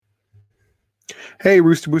Hey,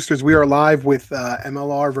 Rooster Boosters, we are live with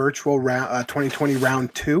MLR Virtual round 2020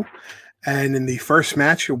 Round 2. And in the first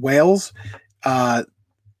match, Wales, uh,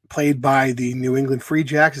 played by the New England Free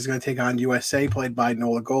Jacks, is going to take on USA, played by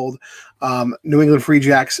Nola Gold. New England Free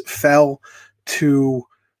Jacks fell to,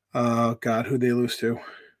 who they lose to?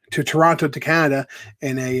 To Toronto, to Canada,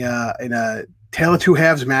 in a tale of two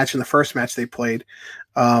halves match in the first match they played.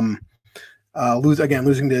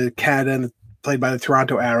 Losing to Canada and played by the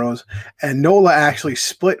Toronto Arrows. And Nola actually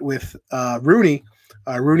split with Rooney.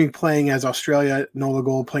 Rooney playing as Australia, Nola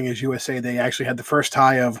Gold playing as USA. They actually had the first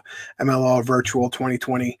tie of MLR Virtual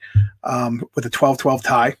 2020 with a 12-12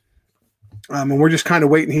 tie. And we're just kind of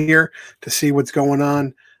waiting here to see what's going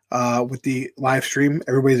on with the live stream.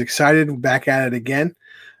 Everybody's excited. We're back at it again.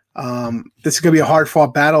 This is going to be a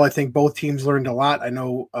hard-fought battle. I think both teams learned a lot. I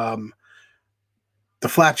know the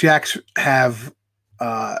Flapjacks have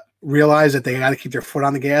realized that they got to keep their foot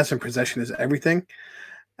on the gas, and possession is everything.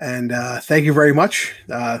 And thank you very much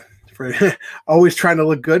for always trying to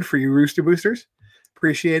look good for you Rooster Boosters.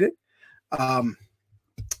 Appreciate it.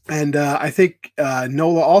 I think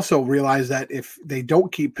Nola also realized that if they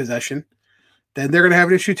don't keep possession, then they're going to have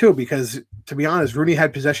an issue too, because, to be honest, Rooney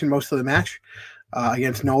had possession most of the match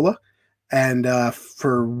against Nola. And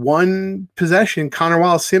for one possession, Connor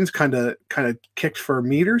Wallace-Sims kind of kicked for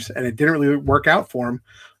meters, and it didn't really work out for him.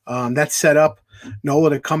 That set up Nola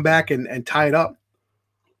to come back and tie it up.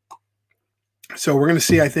 So we're going to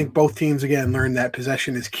see, I think, both teams, again, learn that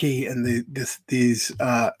possession is key in these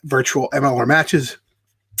virtual MLR matches.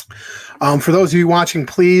 For those of you watching,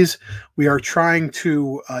 please, we are trying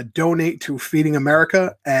to donate to Feeding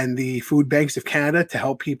America and the Food Banks of Canada to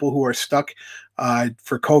help people who are stuck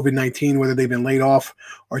for COVID-19, whether they've been laid off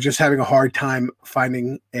or just having a hard time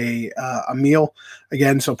finding a meal.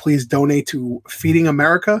 Again, so please donate to Feeding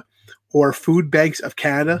America or Food Banks of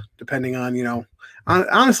Canada, depending on,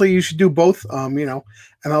 honestly, you should do both.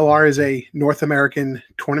 MLR is a North American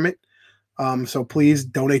tournament, so please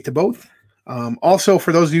donate to both. Also,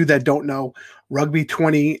 for those of you that don't know, Rugby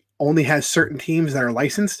 20 only has certain teams that are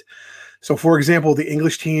licensed. So, for example, the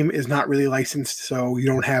English team is not really licensed, so you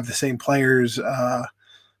don't have the same players.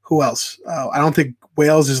 Who else? I don't think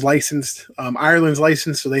Wales is licensed. Ireland's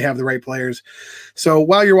licensed, so they have the right players. So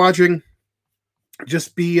while you're watching,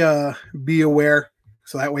 just be aware,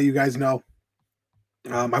 so that way you guys know.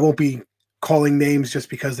 I won't be calling names just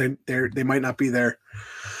because they might not be there.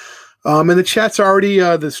 And the chat's already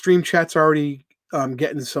the stream chat's already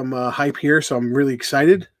getting some hype here, so I'm really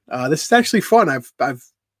excited. This is actually fun. I've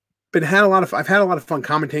had a lot of fun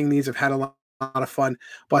commentating these. I've had a lot of fun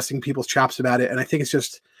busting people's chops about it, and I think it's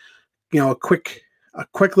just a quick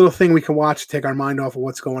little thing we can watch to take our mind off of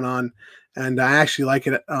what's going on. And I actually like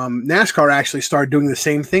it. NASCAR actually started doing the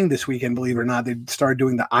same thing this weekend, believe it or not. They started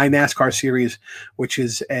doing the iNASCAR series, which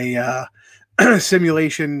is a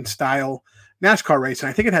simulation style NASCAR race. And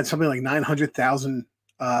I think it had something like 900,000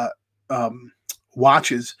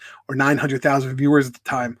 watches or 900,000 viewers at the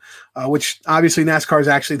time, which obviously NASCAR is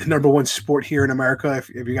actually the number one sport here in America, if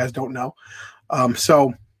you guys don't know.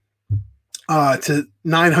 To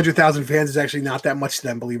 900,000 fans is actually not that much to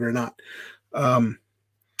them, believe it or not.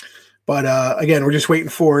 But again, we're just waiting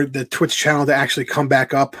for the Twitch channel to actually come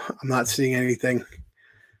back up. I'm not seeing anything.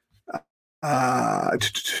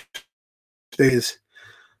 Days.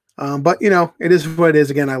 But it is what it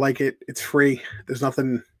is. Again, I like it. It's free. There's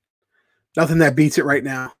nothing that beats it right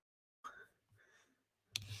now.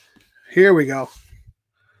 Here we go.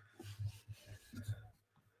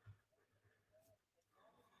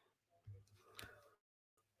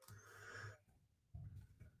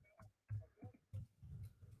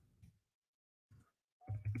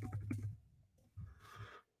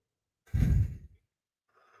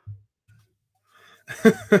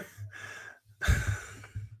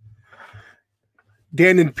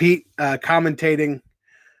 Dan and Pete commentating.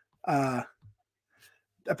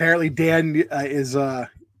 Apparently Dan is,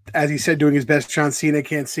 as he said, doing his best. John Cena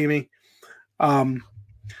can't see me. So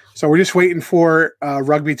we're just waiting for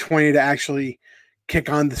Rugby 20 to actually kick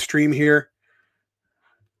on the stream here.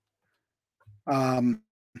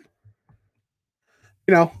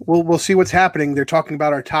 We'll see what's happening. They're talking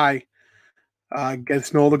about our tie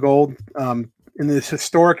against Nola Gold. In this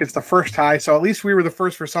historic, it's the first tie, so at least we were the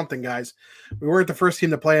first for something, guys. We weren't the first team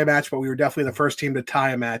to play a match, but we were definitely the first team to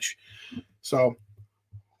tie a match. So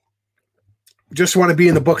just want to be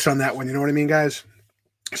in the books on that one. You know what I mean, guys?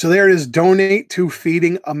 So there it is. Donate to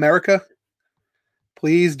Feeding America.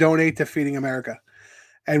 Please donate to Feeding America.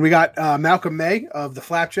 And we got Malcolm May of the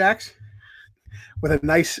Flapjacks with a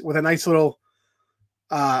nice little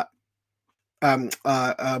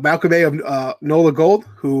Malcolm May of Nola Gold,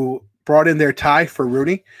 who brought in their tie for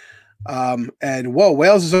Rooney. And whoa,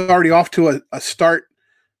 Wales is already off to a start.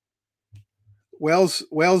 Wales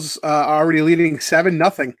already leading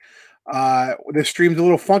 7-0. The stream's a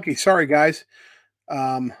little funky. Sorry, guys.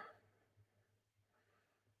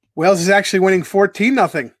 Wales is actually winning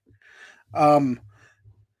 14-0.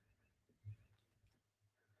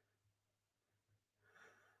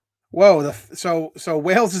 Whoa! So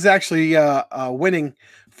Wales is actually winning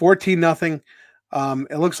 14-0.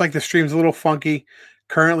 It looks like the stream's a little funky.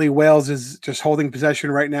 Currently, Wales is just holding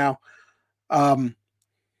possession right now.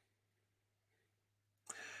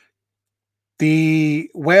 The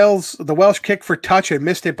Welsh kick for touch and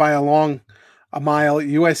missed it by a mile.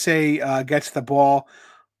 USA gets the ball,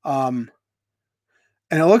 and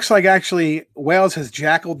it looks like actually Wales has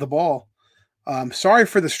jackled the ball. Sorry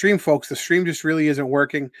for the stream, folks. The stream just really isn't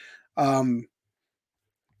working. I'm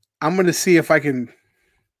going to see if I can.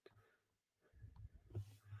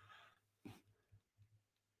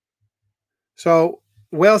 So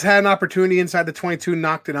Wales had an opportunity inside the 22,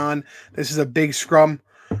 knocked it on. This is a big scrum.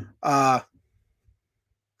 I'm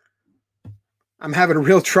having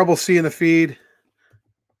real trouble seeing the feed.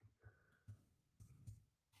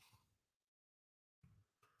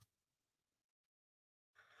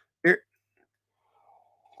 Here.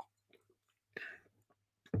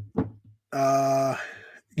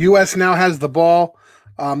 U.S. now has the ball.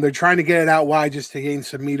 They're trying to get it out wide just to gain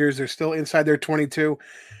some meters. They're still inside their 22.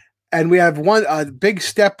 And we have a big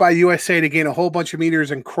step by USA to gain a whole bunch of meters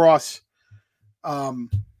and cross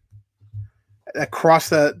across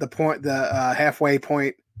the point, the halfway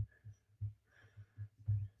point.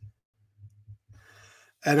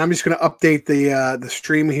 And I'm just going to update the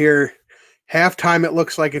stream here. Halftime, it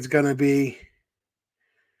looks like it's going to be.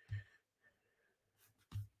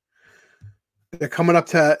 They're coming up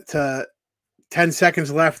to 10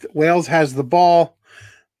 seconds left. Wales has the ball.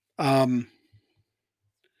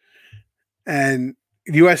 And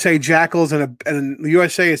USA jackals and the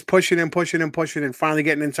USA is pushing and finally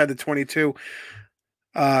getting inside the 22.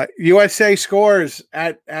 USA scores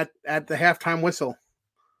at the halftime whistle.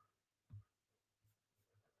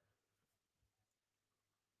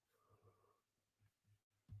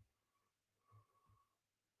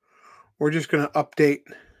 We're just going to update.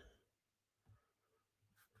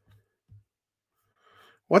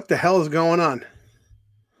 What the hell is going on?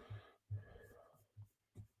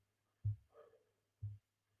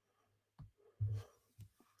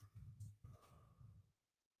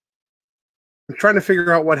 I'm trying to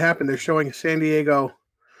figure out what happened. They're showing San Diego.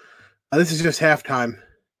 This is just halftime.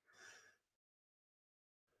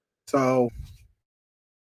 So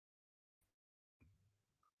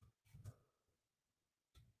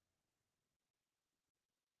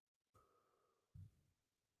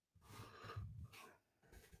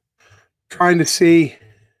trying to see.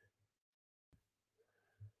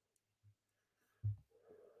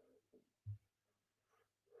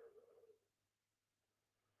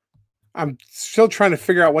 I'm still trying to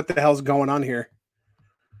figure out what the hell's going on here.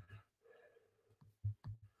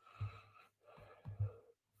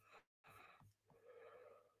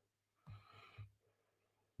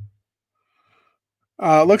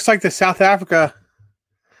 Looks like the South Africa.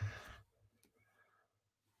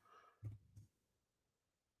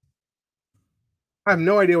 I have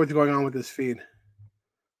no idea what's going on with this feed.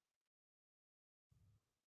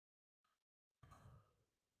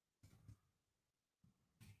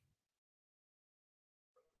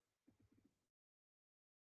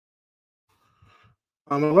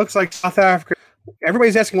 It looks like South Africa.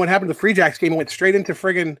 Everybody's asking what happened to the Free Jacks game. It went straight into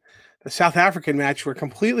friggin' the South African match. We're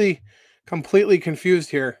completely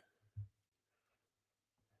confused here.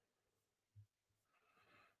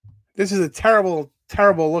 This is a terrible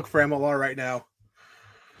look for MLR right now.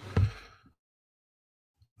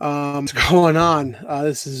 What's going on?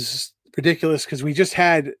 This is ridiculous because we just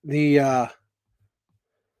had the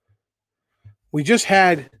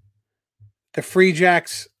Free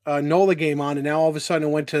Jacks NOLA game on, and now all of a sudden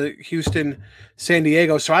it went to Houston, San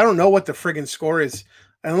Diego. So I don't know what the friggin' score is.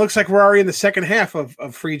 And it looks like we're already in the second half of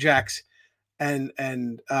Free Jacks and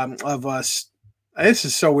of us. This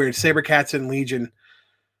is so weird. Sabercats and Legion.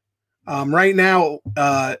 Right now,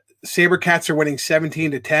 Sabercats are winning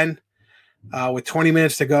 17-10 with 20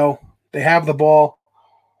 minutes to go. They have the ball.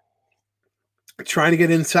 Trying to get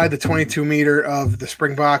inside the 22 meter of the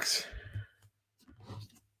Springboks.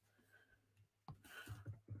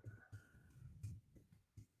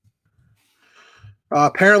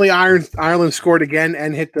 Apparently, Ireland scored again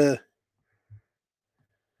and hit the.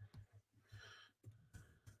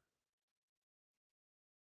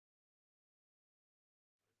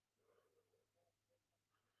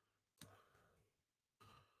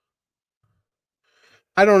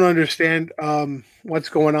 I don't understand what's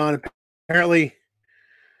going on. Apparently,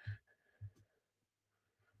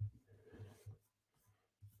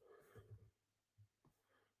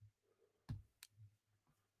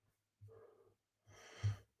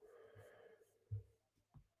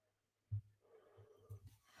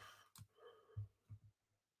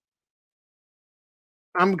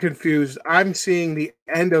 I'm confused. I'm seeing the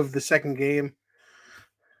end of the second game.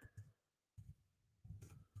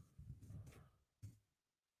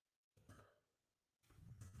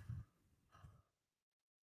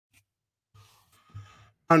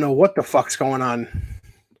 I don't know what the fuck's going on.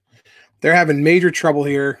 They're having major trouble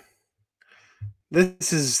here.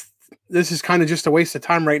 This is this is kind of just a waste of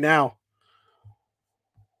time right now.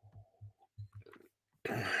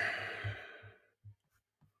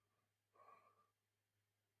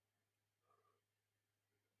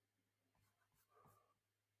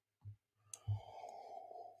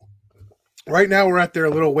 Right now, we're at their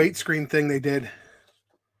little wait screen thing they did.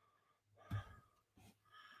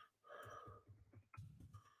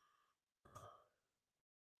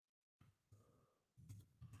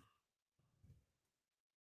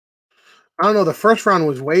 I don't know. The first round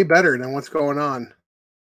was way better than what's going on.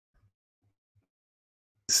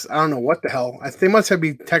 I don't know what the hell. They must have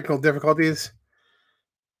be technical difficulties.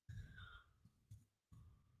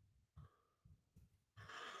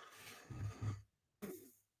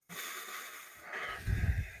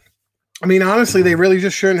 I mean, honestly, they really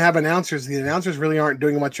just shouldn't have announcers. The announcers really aren't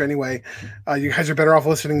doing much anyway. You guys are better off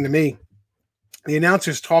listening to me. The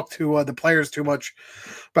announcers talk to the players too much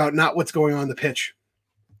about not what's going on the pitch.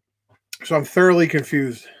 So I'm thoroughly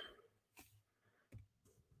confused.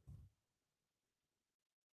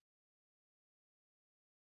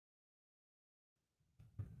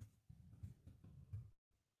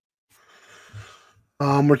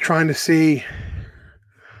 We're trying to see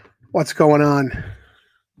what's going on,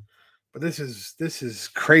 but this is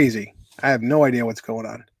crazy. I have no idea what's going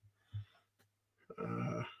on.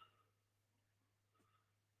 Uh,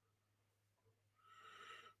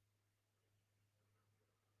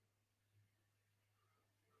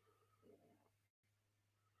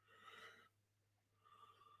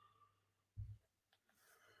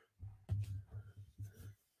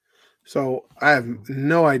 so I have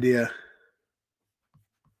no idea.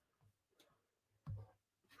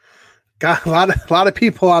 Got a lot of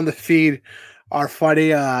people on the feed are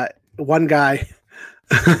funny. One guy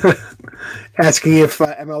asking if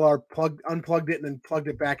MLR unplugged it and then plugged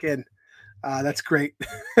it back in. That's great.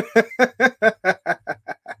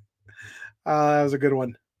 That was a good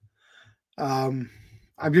one. Um,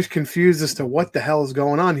 I'm just confused as to what the hell is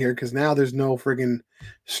going on here because now there's no friggin'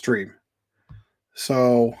 stream.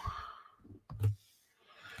 So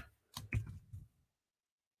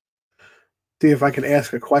see if I can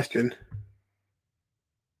ask a question.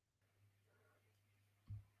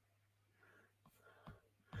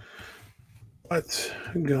 What's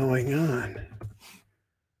going on?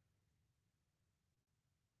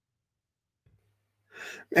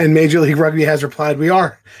 And Major League Rugby has replied, "We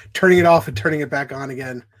are turning it off and turning it back on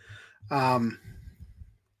again." Um,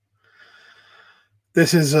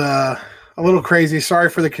 this is a little crazy. Sorry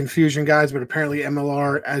for the confusion, guys, but apparently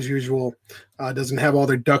MLR, as usual, doesn't have all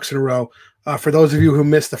their ducks in a row. For those of you who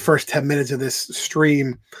missed the first 10 minutes of this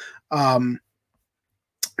stream, um,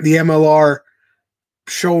 the MLR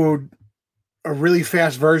showed a really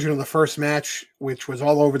fast version of the first match, which was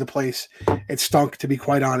all over the place. It stunk, to be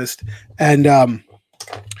quite honest. And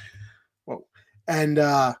and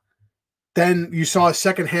then you saw a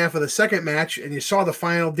second half of the second match, and you saw the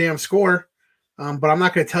final damn score. But I'm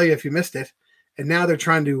not going to tell you if you missed it. And now they're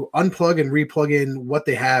trying to unplug and replug in what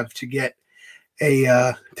they have to get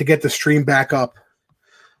the stream back up.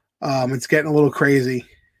 It's getting a little crazy.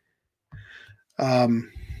 There's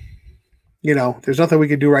nothing we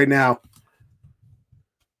can do right now.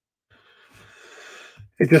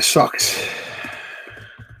 It just sucks.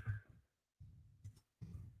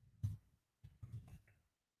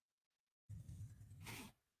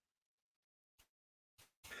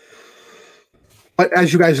 But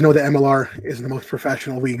as you guys know, the MLR is the most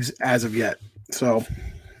professional leagues as of yet. So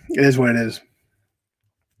it is what it is.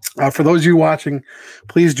 For those of you watching,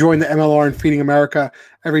 please join the MLR and Feeding America.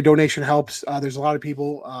 Every donation helps. There's a lot of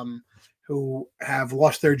people who have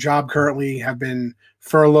lost their job currently, have been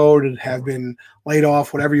furloughed, have been laid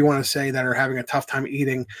off, whatever you want to say, that are having a tough time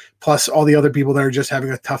eating, plus all the other people that are just having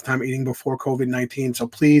a tough time eating before COVID-19. So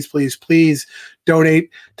please, please, please donate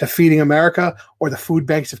to Feeding America or the Food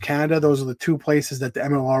Banks of Canada. Those are the two places that the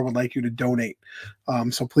MLR would like you to donate.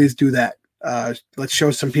 So please do that. Let's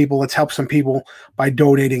show some people. Let's help some people by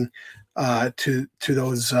donating to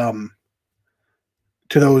those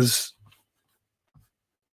to those.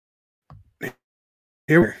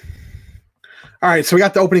 Here. All right, so we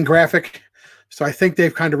got the opening graphic. So I think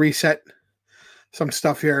they've kind of reset some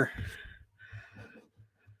stuff here.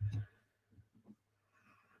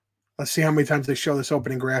 Let's see how many times they show this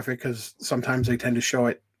opening graphic, because sometimes they tend to show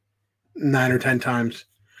it 9 or 10 times.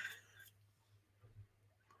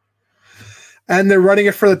 And they're running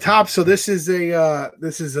it for the top. So this is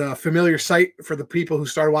a familiar sight for the people who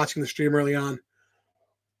started watching the stream early on.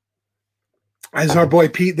 As our boy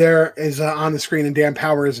Pete there is on the screen and Dan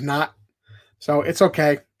Power is not. So it's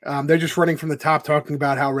okay. They're just running from the top, talking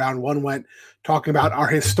about how round one went, talking about our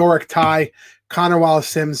historic tie, Connor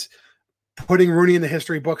Wallace-Sims putting Rooney in the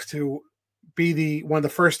history books to be one of the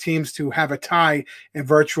first teams to have a tie in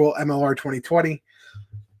virtual MLR 2020.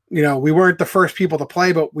 You know, we weren't the first people to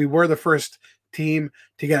play, but we were the first team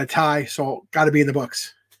to get a tie, so got to be in the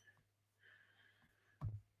books.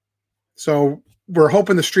 So we're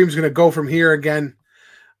hoping the stream's going to go from here again.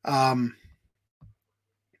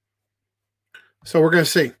 So we're going to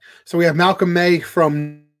see. So we have Malcolm May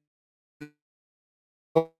from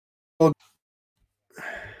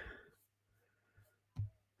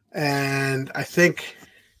and I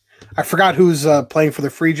forgot who's playing for the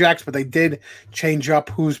Free Jacks, but they did change up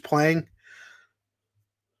who's playing.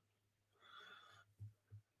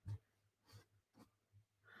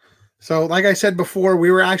 So like I said before,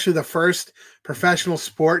 we were actually the first professional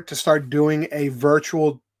sport to start doing a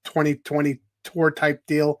virtual 2020 tour type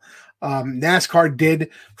deal. NASCAR did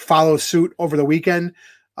follow suit over the weekend.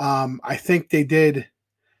 I think they did.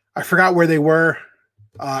 I forgot where they were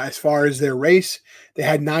as far as their race. They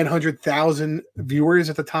had 900,000 viewers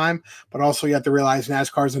at the time, but also you have to realize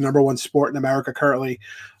NASCAR is the number one sport in America currently.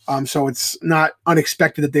 So it's not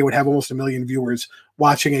unexpected that they would have almost 1 million viewers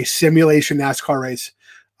watching a simulation NASCAR race,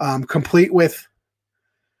 complete with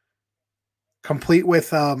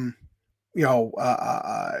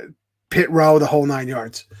pit row, the whole 9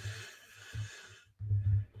 yards.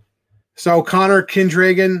 So Connor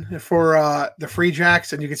Kindragan for the Free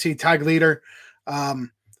Jacks, and you can see Tag Leader. I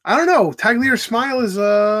don't know. Tag Leader's smile is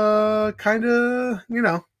kind of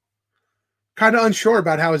unsure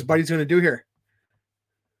about how his buddy's going to do here.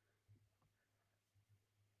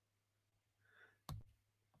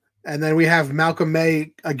 And then we have Malcolm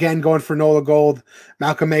May again going for Nola Gold.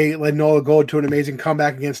 Malcolm May led Nola Gold to an amazing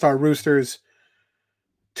comeback against our Roosters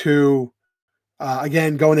to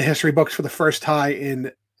again go in the history books for the first tie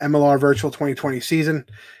in MLR Virtual 2020 season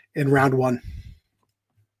in round one.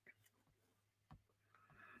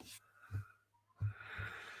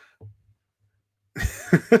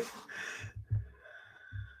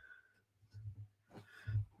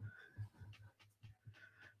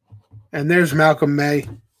 And there's Malcolm May.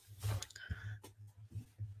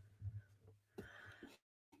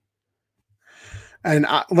 And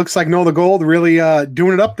looks like Nola Gold really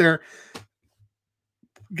doing it up there,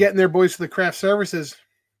 getting their boys to the craft services.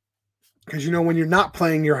 Because, when you're not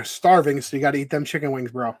playing, you're starving, so you got to eat them chicken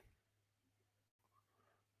wings, bro.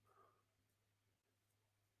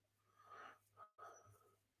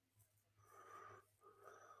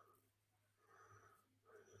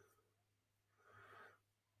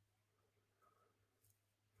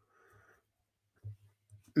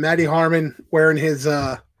 Matty Harmon wearing his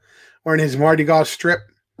Mardi Gras strip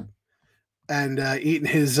and eating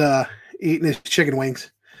his chicken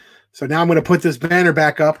wings. So now I'm going to put this banner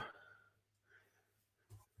back up.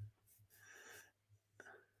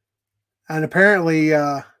 And apparently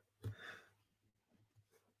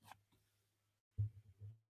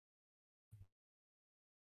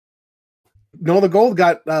Nola Gold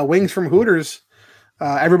got wings from Hooters.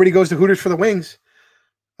 Everybody goes to Hooters for the wings.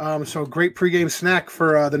 So great pregame snack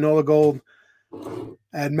for the Nola Gold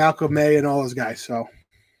and Malcolm May and all those guys. So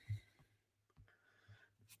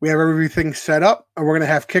we have everything set up, and we're going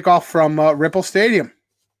to have kickoff from Ripple Stadium.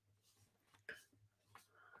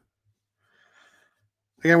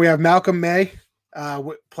 Again, we have Malcolm May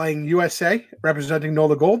playing USA, representing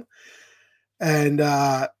Nola Gold, and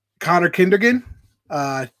Connor Kindergan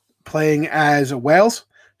playing as Wales,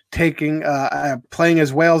 playing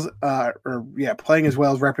as Wales,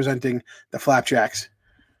 representing the Flapjacks.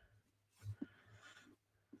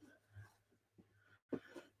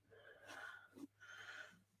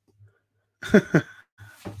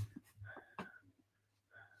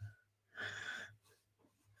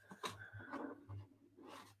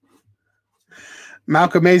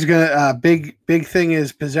 Malcolm May's gonna big thing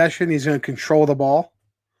is possession. He's gonna control the ball.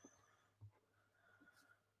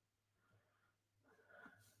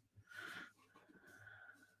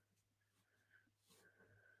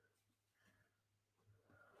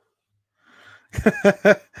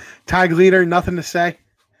 Tag leader, nothing to say.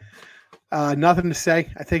 Nothing to say.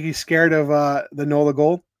 I think he's scared of the NOLA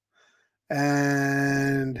goal.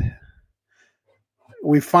 And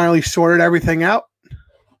we finally sorted everything out.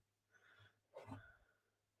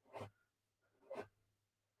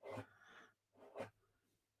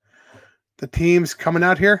 The team's coming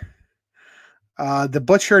out here. The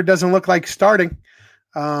Butcher doesn't look like starting.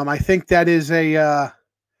 I think that is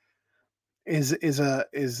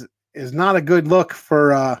not a good look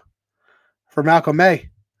for Malcolm May.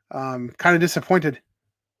 Kind of disappointed.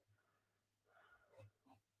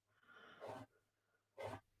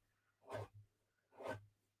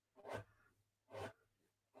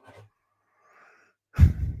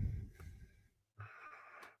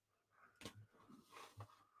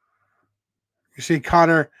 You see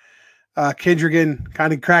Connor Kindrigan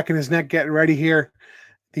kind of cracking his neck, getting ready here.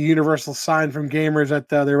 The universal sign from gamers that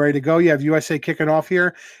they're ready to go. You have USA kicking off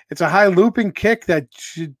here. It's a high looping kick that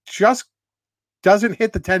just doesn't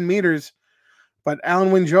hit the 10 meters, but Alan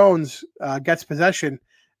Wynne-Jones gets possession,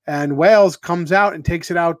 and Wales comes out and takes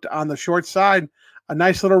it out on the short side. A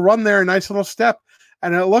nice little run there, a nice little step,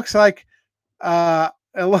 and it looks like it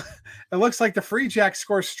looks like the Free Jack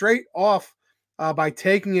scores straight off by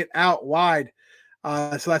taking it out wide.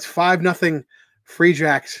 So that's 5-0 Free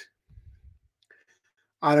Jacks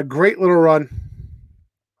on a great little run.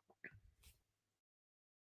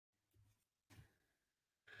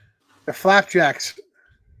 The Flapjacks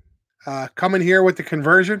coming here with the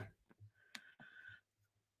conversion,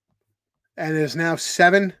 and it is now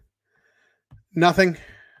 7-0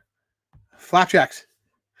 Flapjacks.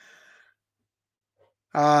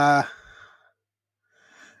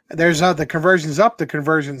 There's the conversion's up. The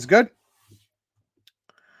conversion's good.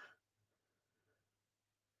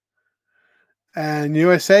 And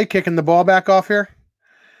USA kicking the ball back off here.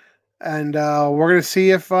 And we're going to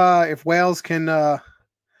see if Wales can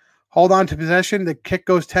hold on to possession. The kick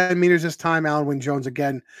goes 10 meters this time. Alan Wynne-Jones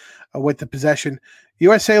again with the possession.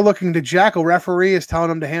 USA looking to jackal. Referee is telling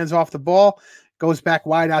him to hands off the ball. Goes back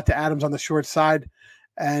wide out to Adams on the short side.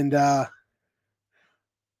 And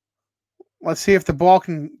let's see if the ball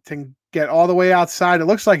can get all the way outside. It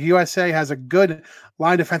looks like USA has a good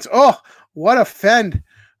line defense. Oh, what a fend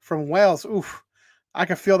from Wales. Oof. I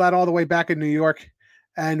can feel that all the way back in New York.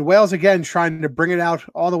 And Wales again trying to bring it out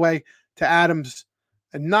all the way to Adams.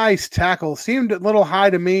 A nice tackle. Seemed a little high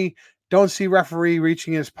to me. Don't see referee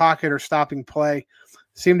reaching his pocket or stopping play.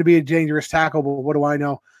 Seemed to be a dangerous tackle, but what do I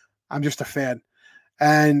know? I'm just a fan.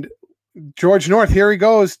 And George North, here he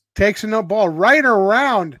goes, takes a ball right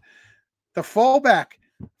around the fullback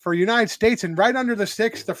for United States and right under the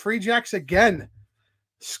sticks. The Free Jacks again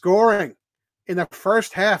scoring in the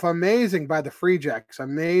first half. Amazing by the Free Jacks.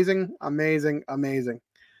 Amazing, amazing, amazing.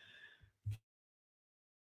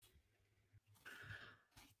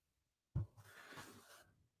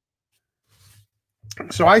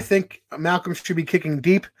 So I think Malcolm should be kicking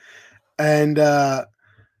deep and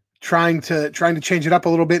trying to change it up a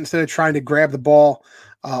little bit instead of trying to grab the ball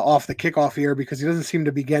off the kickoff here, because he doesn't seem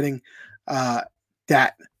to be getting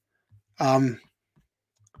that.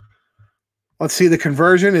 Let's see, the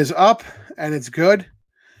conversion is up and it's good.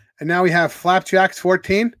 And now we have Flapjacks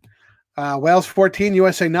 14, Wales 14,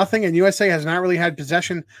 USA nothing, and USA has not really had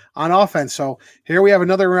possession on offense. So here we have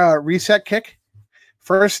another reset kick.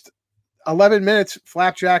 First 11 minutes,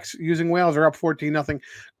 Flapjacks using Wales are up 14-0.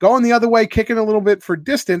 Going the other way, kicking a little bit for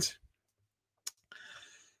distance.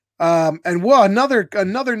 And whoa, another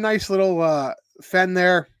nice little fend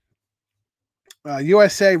there.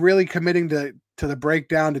 USA really committing to the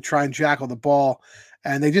breakdown to try and jackal the ball,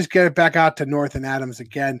 and they just get it back out to North and Adams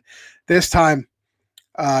again. This time,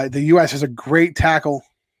 the U.S. has a great tackle,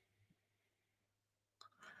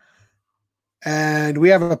 and we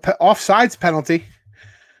have a offsides penalty.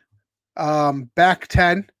 Back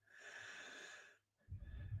 10.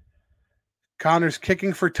 Connor's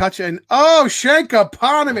kicking for touch, and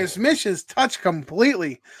Shankopotamus misses touch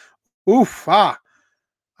completely. Oof!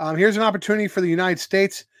 Here's an opportunity for the United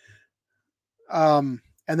States.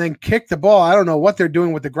 And then kick the ball. I don't know what they're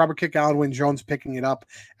doing with the grubber kick. Alan Wynne-Jones picking it up.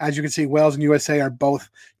 As you can see, Wales and USA are both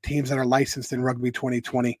teams that are licensed in Rugby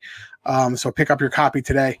 2020. So pick up your copy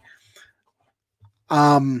today.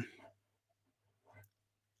 And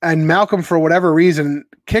Malcolm, for whatever reason,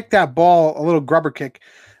 kicked that ball, a little grubber kick.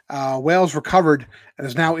 Wales recovered and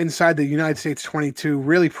is now inside the United States 22,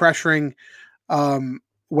 really pressuring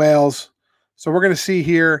Wales. So we're going to see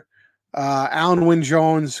here Alan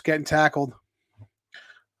Wynne-Jones getting tackled.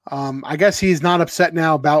 I guess he's not upset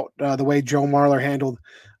now about the way Joe Marler handled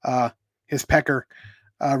his pecker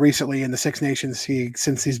recently in the Six Nations.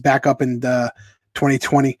 Since he's back up in the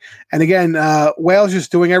 2020. And again, Wales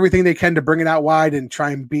just doing everything they can to bring it out wide and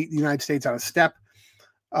try and beat the United States on a step.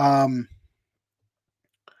 I'm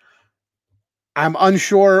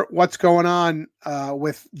unsure what's going on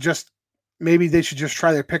with just maybe they should just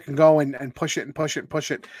try their pick and go and push it and push it and push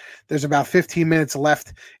it. There's about 15 minutes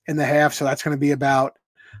left in the half, so that's going to be about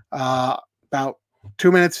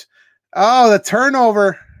 2 minutes. Oh, the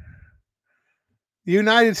turnover. The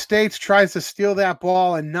United States tries to steal that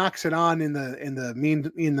ball and knocks it on in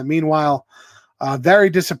the meanwhile. Very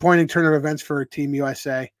disappointing turn of events for Team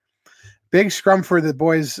USA. Big scrum for the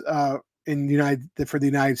boys for the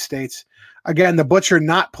United States. Again, the Butcher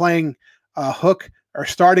not playing Hook or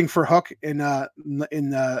starting for Hook in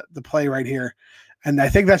the play right here, and I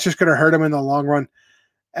think that's just going to hurt him in the long run.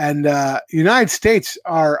 And United States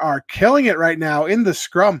are killing it right now in the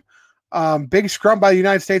scrum. Big scrum by the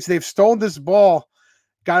United States. They've stolen this ball,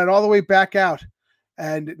 got it all the way back out,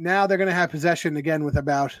 and now they're going to have possession again with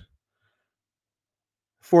about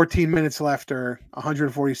 14 minutes left or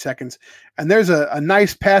 140 seconds. And there's a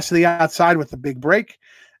nice pass to the outside with the big break.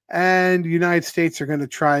 And the United States are going to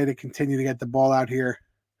try to continue to get the ball out here.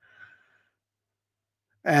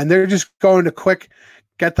 And they're just going to quick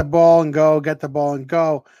get the ball and go, get the ball and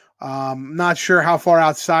go. Not sure how far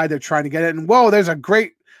outside they're trying to get it. And whoa, there's a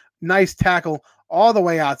great, nice tackle all the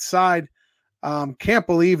way outside. Can't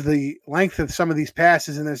believe the length of some of these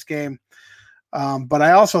passes in this game. But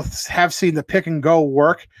I also have seen the pick and go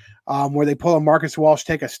work where they pull a Marcus Walsh,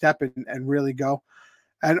 take a step and really go.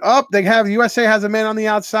 And up, USA has a man on the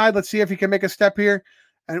outside. Let's see if he can make a step here.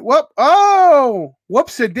 And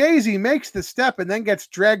whoops-a-daisy makes the step and then gets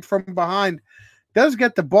dragged from behind. Does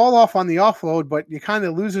get the ball off on the offload, but you kind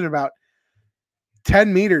of lose it about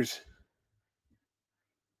 10 meters.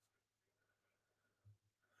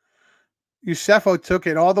 Yusefo took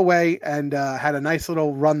it all the way and had a nice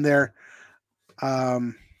little run there.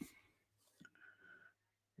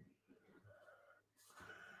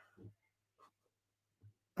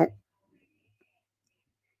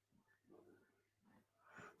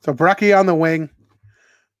 So Brecky on the wing.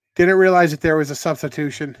 Didn't realize that there was a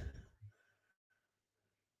substitution.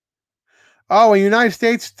 Oh, and United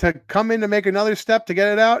States to come in to make another step to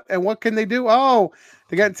get it out. And what can they do? Oh,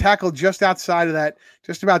 they're getting tackled just outside of that,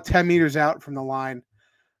 just about 10 meters out from the line.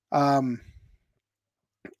 Coming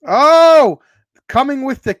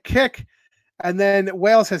with the kick. And then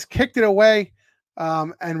Wales has kicked it away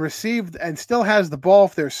and received and still has the ball.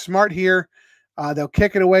 If they're smart here, they'll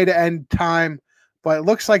kick it away to end time. But it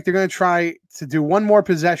looks like they're going to try to do one more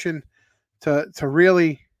possession to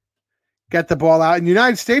really get the ball out. And the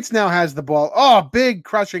United States now has the ball. Oh, big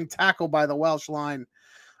crushing tackle by the Welsh line.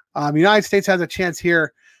 United States has a chance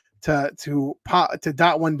here to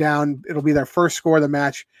dot one down. It'll be their first score of the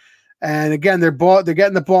match. And again, they're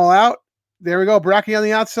getting the ball out. There we go. Bracchi on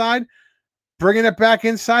the outside, bringing it back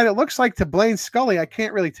inside. It looks like to Blaine Scully. I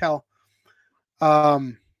can't really tell.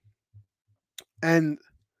 And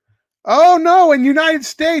oh no! And United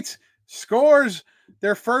States scores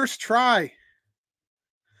their first try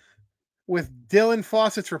with Dylan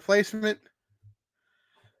Fawcett's replacement.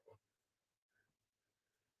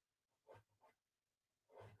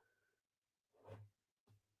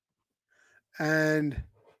 And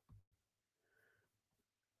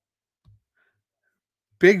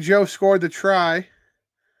Big Joe scored the try.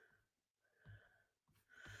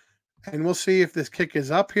 And we'll see if this kick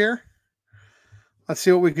is up here. Let's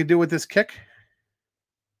see what we can do with this kick.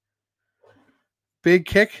 Big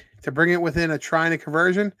kick to bring it within a try and a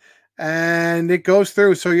conversion. And it goes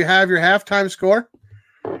through. So you have your halftime score.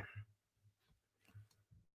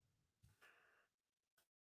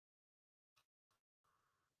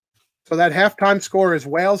 So that halftime score is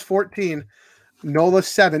Wales 14, NOLA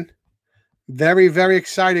 7. Very, very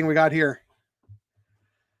exciting we got here.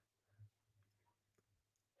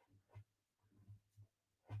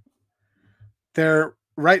 They're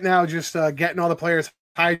right now just getting all the players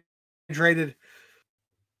hydrated.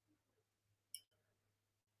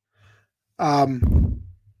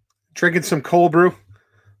 Drinking some cold brew.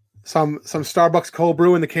 Some Starbucks cold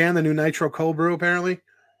brew in the can, the new Nitro cold brew, apparently.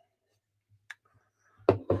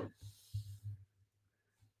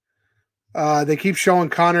 They keep showing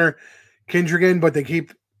Connor Kindrigan, but they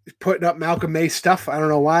keep putting up Malcolm May stuff. I don't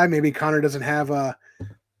know why. Maybe Connor doesn't have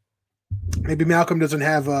maybe Malcolm doesn't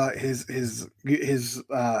have his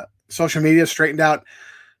social media straightened out.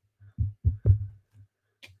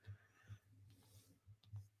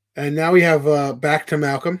 And now we have back to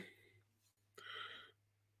Malcolm.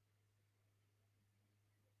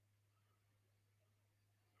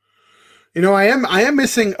 You know, I am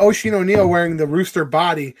missing Oshin O'Neill wearing the rooster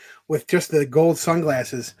body with just the gold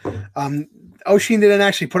sunglasses. Oshin didn't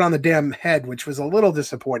actually put on the damn head, which was a little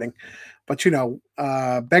disappointing. But you know,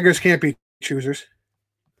 beggars can't be choosers.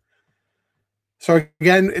 So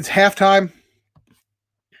again, it's halftime,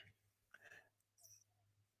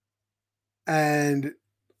 and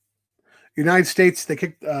United States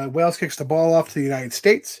Wales kicks the ball off to the United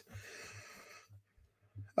States.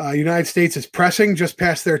 United States is pressing just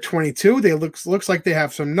past their 22. They looks like they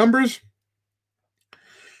have some numbers.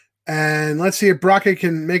 And let's see if Brockett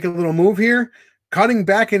can make a little move here. Cutting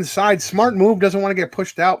back inside. Smart move. Doesn't want to get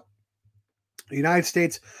pushed out. The United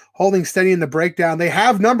States holding steady in the breakdown. They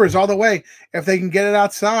have numbers all the way if they can get it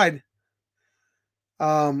outside.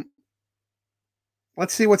 Let's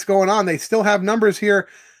see what's going on. They still have numbers here.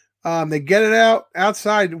 They get it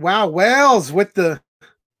outside. Wow, Wales with the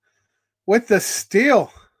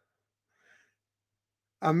steal.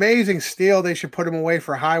 Amazing steal. They should put him away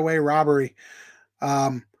for highway robbery.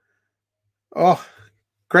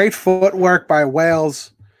 Great footwork by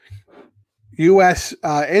Wales. U.S.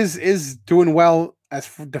 Is doing well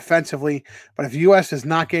as defensively, but if U.S. does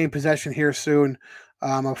not gain possession here soon,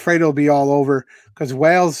 I'm afraid it'll be all over because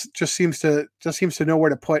Wales just seems to know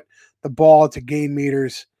where to put the ball to gain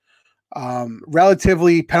meters.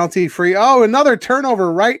 Relatively penalty free. Oh, another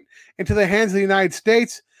turnover right into the hands of the United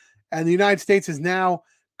States, and the United States is now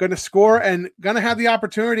going to score and going to have the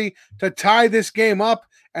opportunity to tie this game up,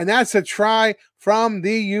 and that's a try from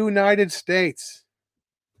the United States.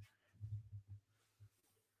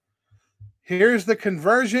 Here's the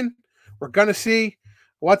conversion. We're going to see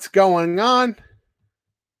what's going on.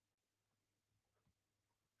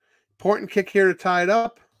 Important kick here to tie it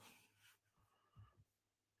up.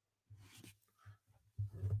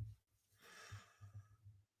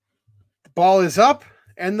 The ball is up,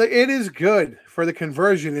 and it is good for the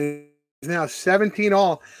conversion. It is now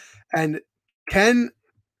 17-all. And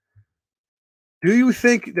do you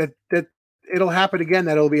think that it'll happen again,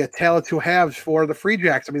 that it'll be a tale of two halves for the Free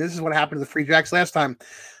Jacks? I mean, this is what happened to the Free Jacks last time.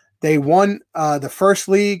 They won the first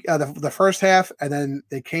league, the first half, and then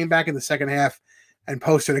they came back in the second half and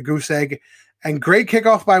posted a goose egg. And great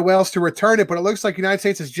kickoff by Wales to return it, but it looks like United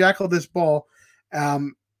States has jackled this ball.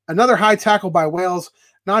 Another high tackle by Wales.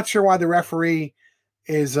 Not sure why the referee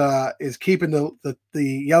is keeping the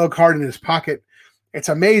yellow card in his pocket. It's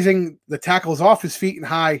amazing. The tackle is off his feet and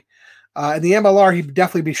high. In the MLR, he'd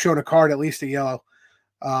definitely be shown a card, at least a yellow.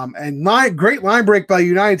 And great line break by the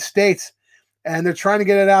United States. And they're trying to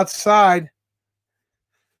get it outside.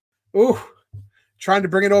 Ooh, trying to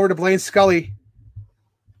bring it over to Blaine Scully.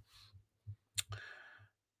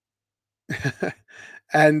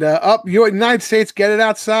 And United States get it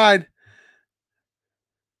outside.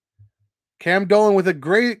 Cam Dolan with a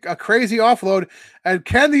crazy offload. And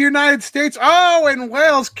can the United States, and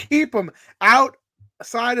Wales keep them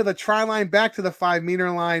outside of the try line back to the 5-meter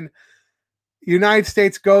line. United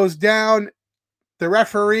States goes down. The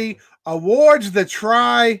referee awards the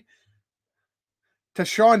try to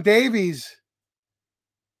Sean Davies.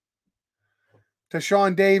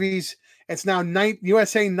 It's now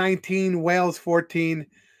USA 19, Wales 14.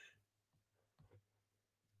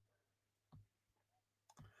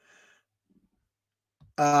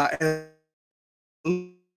 It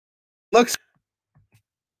looks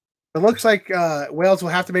like Wales will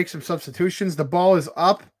have to make some substitutions. The ball is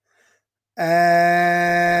up,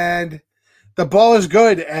 and the ball is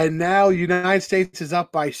good. And now United States is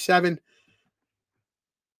up by 7.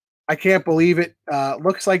 I can't believe it.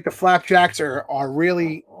 Looks like the Flapjacks are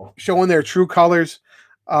really showing their true colors.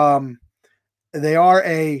 They are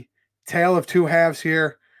a tale of two halves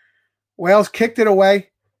here. Wales kicked it away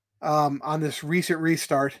on this recent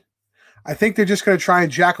restart. I think they're just going to try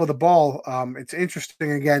and jackal the ball. It's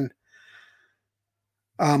interesting again.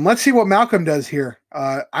 Let's see what Malcolm does here.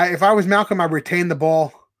 If I was Malcolm, I'd retain the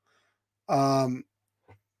ball.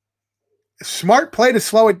 Smart play to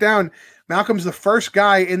slow it down. Malcolm's the first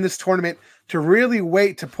guy in this tournament to really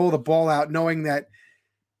wait to pull the ball out, knowing that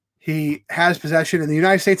he has possession. And the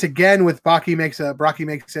United States again with Brocky makes a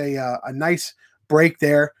nice break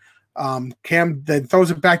there. Cam then throws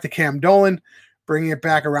it back to Cam Dolan, bringing it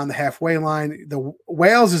back around the halfway line. The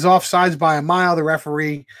Wales is offsides by a mile. The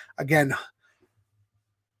referee again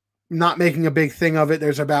not making a big thing of it.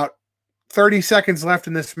 There's about 30 seconds left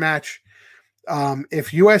in this match.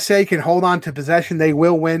 If USA can hold on to possession, they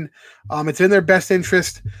will win. It's in their best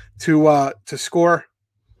interest to score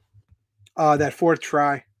that fourth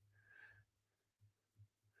try.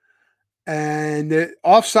 And the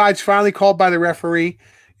offside's finally called by the referee.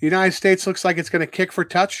 United States looks like it's going to kick for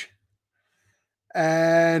touch.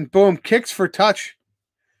 And boom, kicks for touch.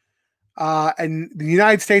 And the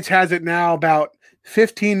United States has it now about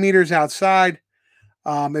 15 meters outside.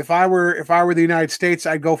 If I were the United States,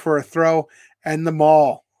 I'd go for a throw and the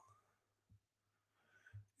maul.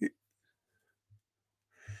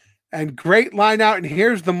 And great line out. And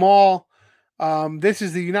here's the maul. This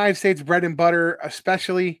is the United States bread and butter,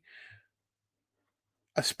 especially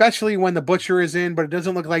when the butcher is in, but it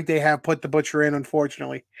doesn't look like they have put the butcher in,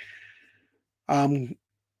 unfortunately.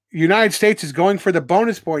 United States is going for the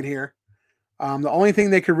bonus point here. The only thing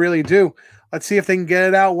they could really do. Let's see if they can get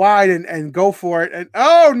it out wide and go for it. And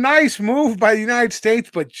oh, nice move by the United States,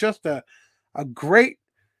 but just a great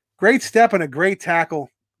step and a great tackle.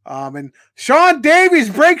 And Sean Davies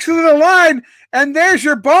breaks through the line, and there's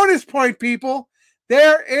your bonus point, people.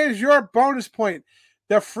 There is your bonus point.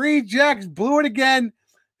 The Free Jacks blew it again.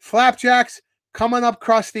 Flapjacks coming up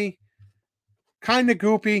crusty, kind of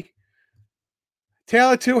goopy.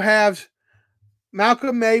 Tale of two halves.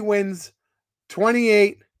 Malcolm May wins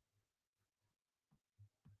 28-14.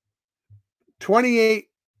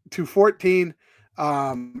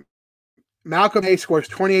 Malcolm May scores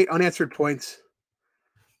 28 unanswered points.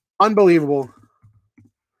 Unbelievable.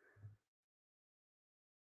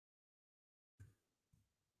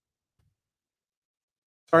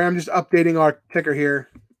 Sorry, I'm just updating our ticker here.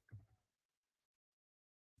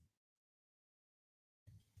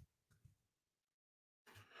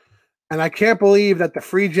 And I can't believe that the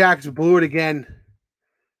Free Jacks blew it again.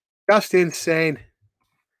 Just insane.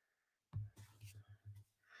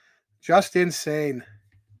 Just insane.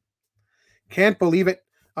 Can't believe it.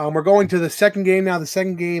 We're going to the second game now. The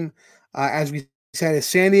second game, as we said, is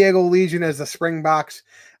San Diego Legion as the Springboks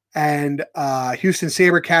and Houston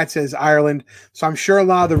SaberCats as Ireland. So I'm sure a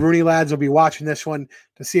lot of the Rooney lads will be watching this one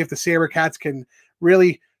to see if the SaberCats can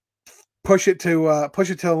really push it to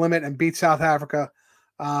the limit and beat South Africa.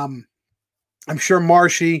 I'm sure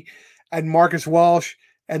Marshy and Marcus Walsh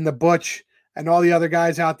and the Butch and all the other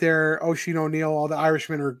guys out there, Oisin O'Neill, all the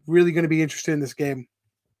Irishmen, are really going to be interested in this game.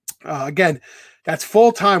 Again, that's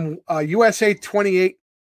full-time. USA 28.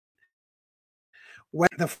 When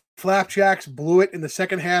the Flapjacks blew it in the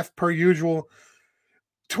second half, per usual.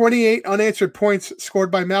 28 unanswered points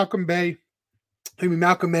scored by Malcolm May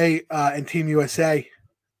and Team USA.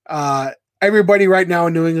 Everybody right now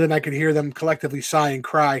in New England, I could hear them collectively sigh and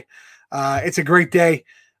cry. It's a great day.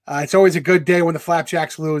 It's always a good day when the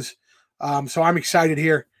Flapjacks lose. So I'm excited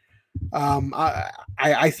here.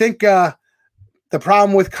 I think the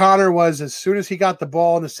problem with Connor was as soon as he got the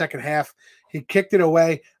ball in the second half, he kicked it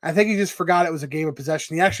away. I think he just forgot it was a game of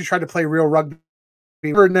possession. He actually tried to play real rugby.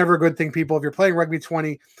 Never a good thing, people. If you're playing rugby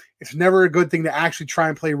 20, it's never a good thing to actually try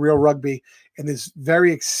and play real rugby in this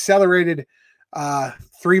very accelerated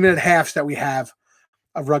 3-minute halves that we have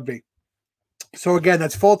of rugby. So again,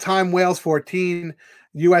 that's full-time Wales 14.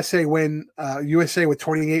 USA win. USA with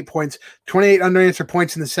 28 points. 28 unanswered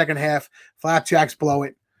points in the second half. Flapjacks blow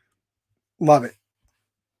it. Love it.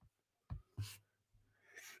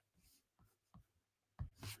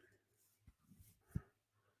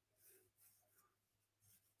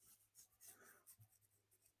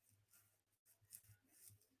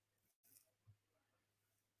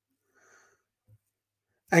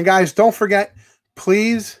 And guys, don't forget,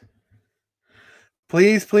 please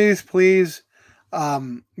donate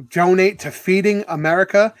to Feeding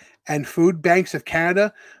America and Food Banks of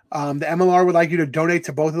Canada. The MLR would like you to donate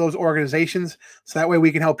to both of those organizations, so that way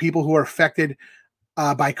we can help people who are affected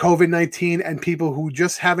by COVID-19 and people who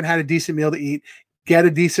just haven't had a decent meal to eat get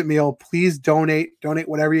a decent meal. Please donate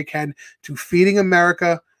whatever you can to Feeding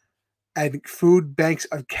America and Food Banks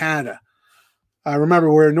of Canada.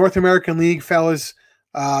 Remember, we're a North American League, fellas.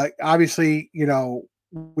 Obviously,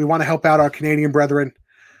 we want to help out our Canadian brethren.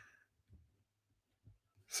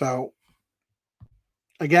 So,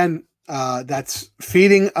 again, that's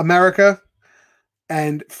Feeding America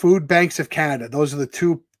and Food Banks of Canada. Those are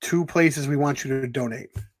the two places we want you to donate.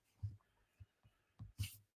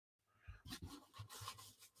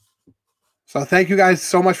 So thank you guys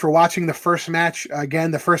so much for watching the first match.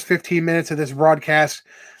 Again, the first 15 minutes of this broadcast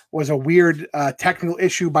was a weird technical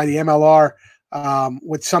issue by the MLR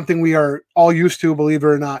with something we are all used to, believe it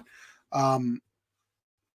or not.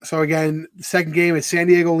 So again, the second game is San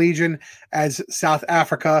Diego Legion as South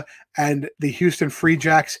Africa and the Houston Free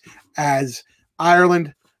Jacks as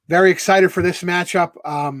Ireland. Very excited for this matchup.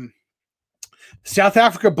 South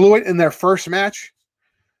Africa blew it in their first match.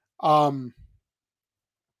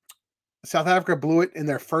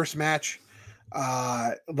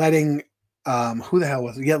 Letting who the hell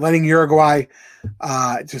was it? Yeah, letting Uruguay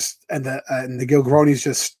just and the Gilgronis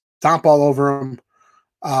just stomp all over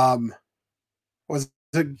them. Was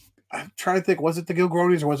it I'm trying to think, was it the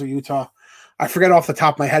Gilgronis or was it Utah? I forget off the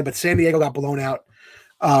top of my head, but San Diego got blown out.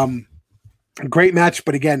 Great match,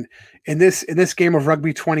 but again, in this game of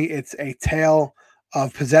rugby 20, it's a tale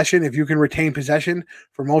of possession. If you can retain possession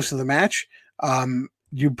for most of the match,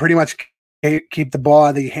 you pretty much keep the ball out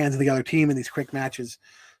of the hands of the other team in these quick matches.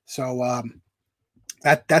 So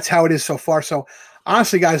that's how it is so far. So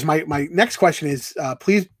honestly, guys, my next question is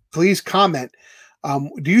please comment.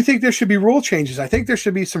 Do you think there should be rule changes? I think there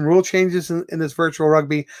should be some rule changes in this virtual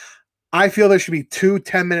rugby. I feel there should be 2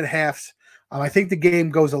 10-minute halves. I think the game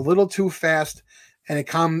goes a little too fast, and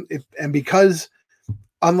because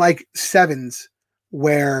unlike sevens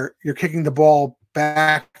where you're kicking the ball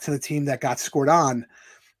back to the team that got scored on,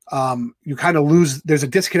 you kind of lose. There's a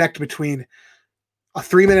disconnect between a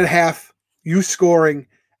 3-minute half, you scoring,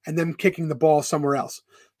 and them kicking the ball somewhere else.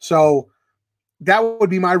 So that would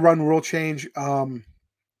be my run rule change.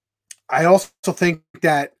 I also think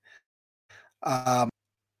that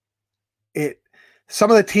some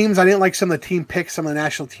of the teams, I didn't like some of the team picks, some of the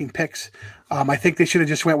national team picks. I think they should have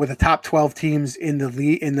just went with the top 12 teams in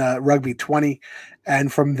the rugby 20,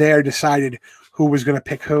 and from there decided who was going to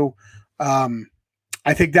pick who.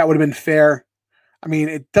 I think that would have been fair. I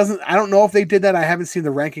mean, I don't know if they did that. I haven't seen the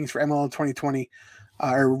rankings for MLL 2020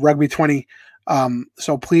 or rugby 20.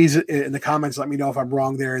 So please in the comments, let me know if I'm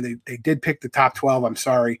wrong there. They did pick the top 12. I'm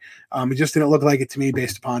sorry. It just didn't look like it to me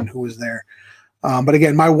based upon who was there. But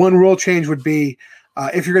again, my one rule change would be,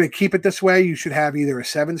 if you're going to keep it this way, you should have either a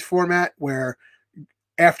sevens format where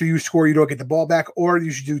after you score, you don't get the ball back, or you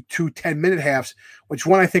should do 2 10-minute halves, which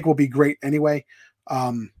one I think will be great anyway.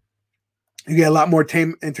 You get a lot more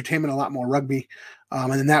entertainment, a lot more rugby.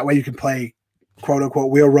 And then that way you can play quote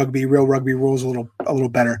unquote real rugby rules a little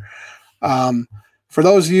better. For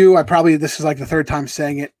those of you, this is like the third time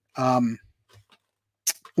saying it.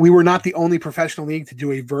 We were not the only professional league to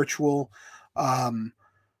do a virtual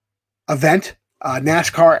event.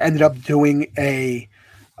 NASCAR ended up doing a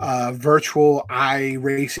virtual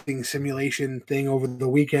iRacing simulation thing over the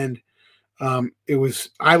weekend.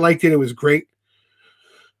 I liked it. It was great.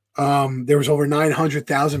 There was over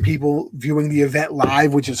 900,000 people viewing the event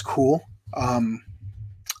live, which is cool.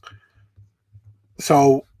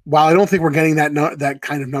 So while I don't think we're getting that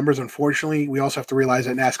kind of numbers, unfortunately, we also have to realize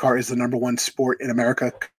that NASCAR is the number one sport in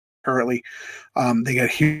America currently. They get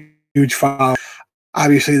huge following.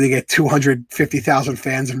 Obviously, they get 250,000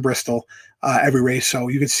 fans in Bristol every race, so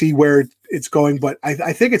you can see where it's going. But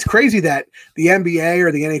I think it's crazy that the NBA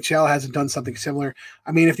or the NHL hasn't done something similar.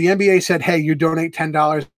 I mean, if the NBA said, hey, you donate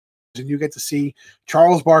 $10 and you get to see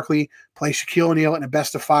Charles Barkley play Shaquille O'Neal in a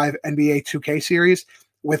best-of-5 NBA 2K series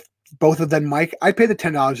with both of them, Mike, I'd pay the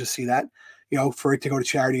 $10 to see that, for it to go to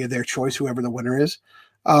charity of their choice, whoever the winner is.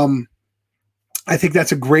 I think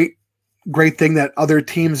that's a great thing that other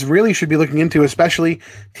teams really should be looking into, especially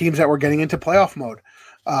teams that were getting into playoff mode.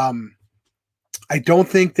 I don't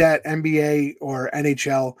think that NBA or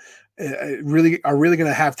NHL really going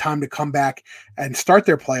to have time to come back and start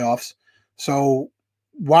their playoffs. So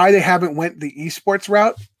why they haven't went the esports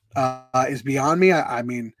route is beyond me. I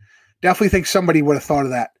mean, definitely think somebody would have thought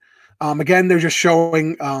of that. Again, they're just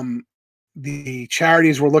showing the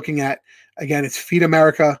charities we're looking at. Again, it's Feed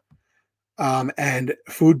America and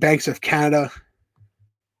Food Banks of Canada.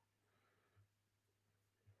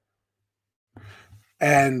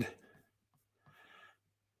 And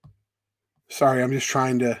sorry, I'm just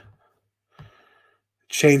trying to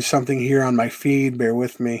change something here on my feed. Bear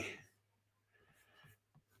with me.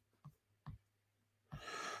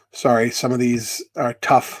 Sorry, some of these are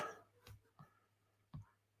tough.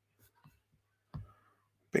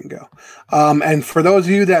 Bingo. And for those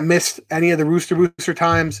of you that missed any of the Rooster Booster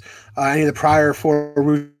times, any of the prior 4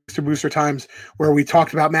 Rooster Booster times where we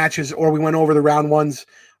talked about matches or we went over the round ones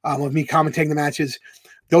of me commentating the matches,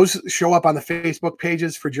 those show up on the Facebook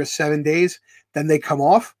pages for just 7 days. Then they come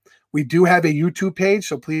off. We do have a YouTube page,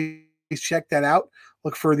 so please check that out.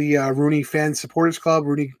 Look for the Rooney Fan Supporters Club.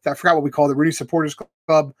 I forgot what we call it, Rooney Supporters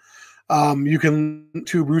Club. You can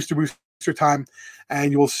to Rooster Booster time,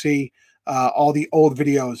 and you will see all the old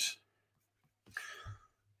videos.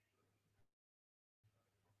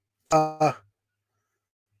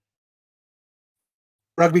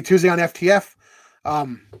 Rugby Tuesday on FTF.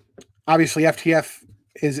 Obviously, FTF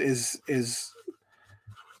is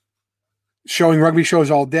showing rugby shows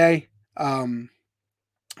all day.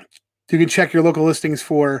 You can check your local listings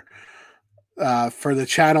for the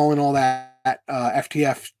channel and all that.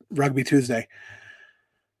 FTF Rugby Tuesday.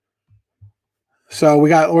 So we're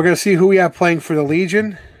going to see who we have playing for the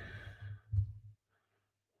Legion.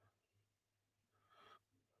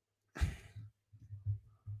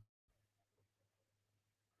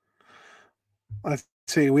 Let's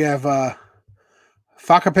see. We have Faka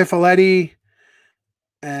Pifoletti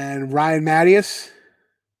and Ryan Mattias.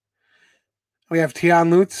 We have Tion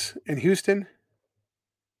Lutz in Houston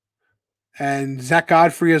and Zach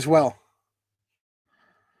Godfrey as well.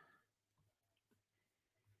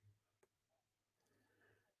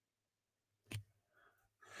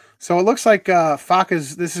 So it looks like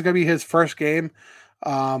Faka's, this is going to be his first game.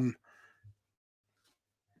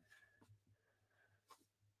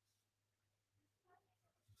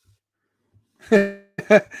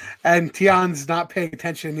 And Tion's not paying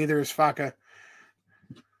attention, neither is Faka.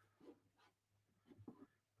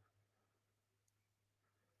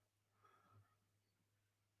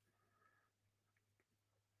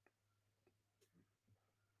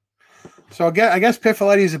 So again, I guess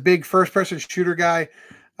Pifoletti is a big first-person shooter guy.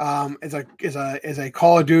 Is a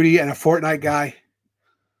Call of Duty and a Fortnite guy.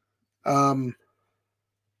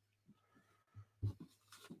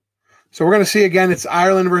 So we're going to see again. It's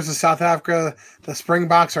Ireland versus South Africa. The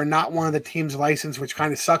Springboks are not one of the teams licensed, which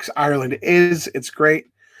kind of sucks. Ireland is. It's great.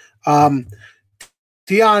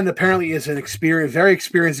 Dion apparently is an very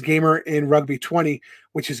experienced gamer in Rugby 20,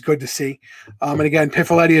 which is good to see. And again,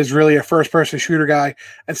 Pifoletti is really a first-person shooter guy,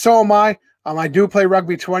 and so am I. I do play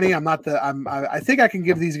Rugby 20. I think I can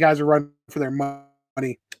give these guys a run for their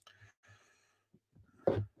money.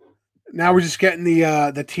 Now we're just getting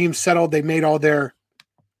the team settled. They made all their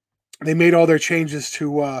changes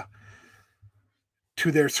to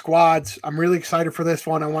their squads. I'm really excited for this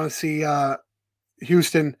one. I want to see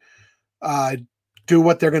Houston do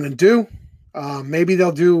what they're going to do. Maybe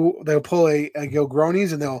they'll pull a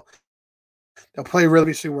Gilgronis and they'll play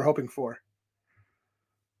really what we're hoping for.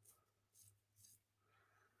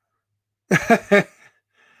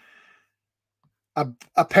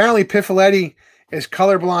 Apparently Pifoletti is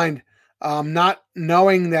colorblind, not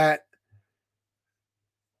knowing that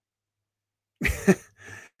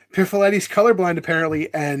Pifoletti's colorblind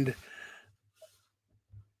apparently, and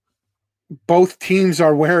both teams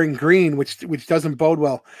are wearing green, which doesn't bode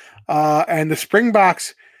well. And the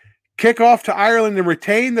Springboks kick off to Ireland and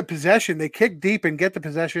retain the possession. They kick deep and get the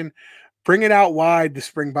possession, bring it out wide. The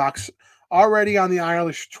Springboks already on the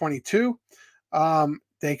Irish 22.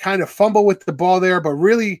 They kind of fumble with the ball there, but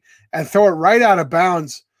really, and throw it right out of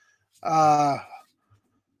bounds. Ireland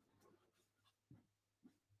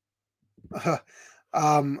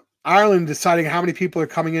deciding how many people are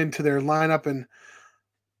coming into their lineup, and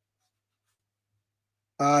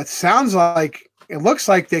it looks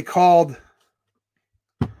like they called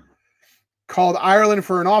Ireland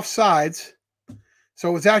for an offsides. So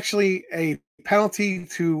it was actually a penalty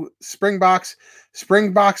to Springboks.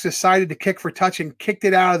 Springboks decided to kick for touch and kicked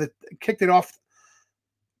it out of the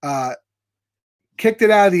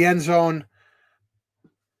end zone.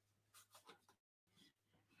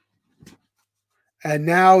 And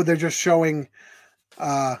now they're just showing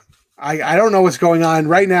I don't know what's going on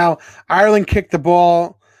right now. Ireland kicked the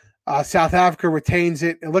ball. South Africa retains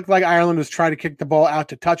it. It looked like Ireland was trying to kick the ball out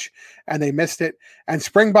to touch, and they missed it. And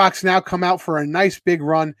Springboks now come out for a nice big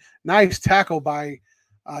run. Nice tackle by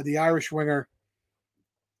the Irish winger.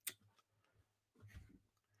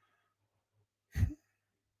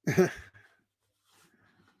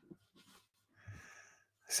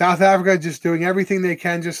 South Africa just doing everything they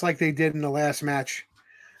can, just like they did in the last match.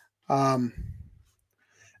 And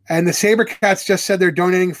the SaberCats just said they're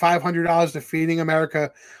donating $500 to Feeding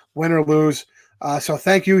America, win or lose. So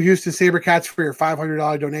thank you, Houston SaberCats, for your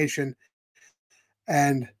 $500 donation.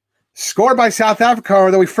 And scored by South Africa,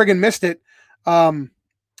 although we friggin' missed it. I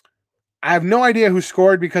have no idea who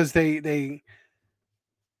scored because they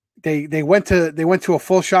went to a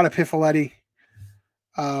full shot of Pifoletti.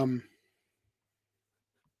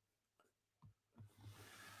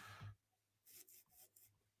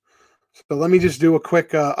 So let me just do a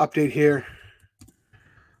quick update here.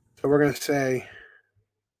 So we're going to say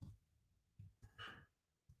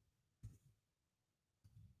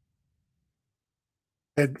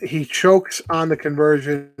that he chokes on the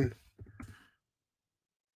conversion.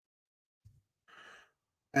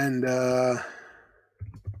 And let's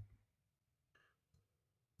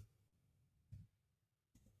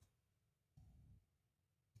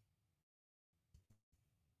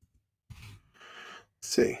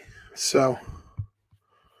see. So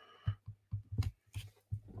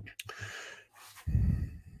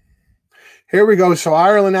here we go. So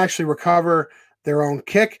Ireland actually recover their own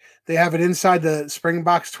kick. They have it inside the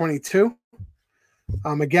Springboks 22.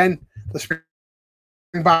 Again, the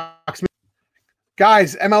Springboks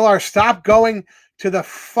guys, MLR, stop going to the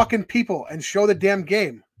fucking people and show the damn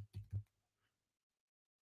game.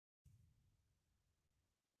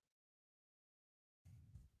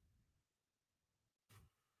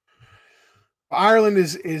 Ireland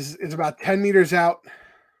is about 10 meters out.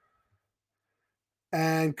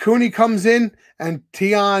 And Cooney comes in, and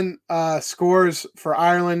Tion scores for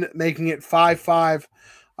Ireland, making it 5-5.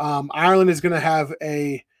 Ireland is going to have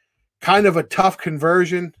a kind of a tough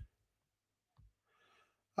conversion.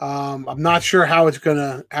 I'm not sure how it's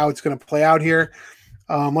gonna play out here.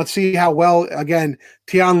 Let's see how well. Again,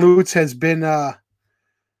 Tion Lutz has been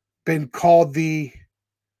called the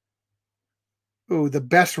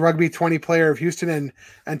best rugby 20 player of Houston,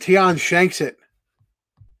 and Tion shanks it.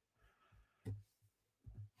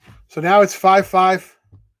 So now it's 5-5.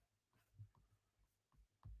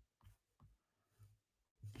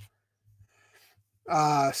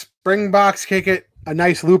 Springboks kick it. A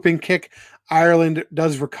nice looping kick. Ireland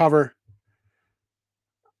does recover.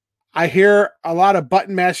 I hear a lot of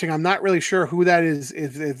button mashing. I'm not really sure who that is,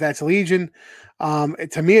 if that's Legion.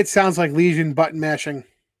 To me, it sounds like Legion button mashing.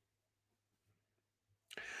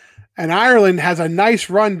 And Ireland has a nice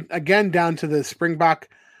run again down to the Springbok.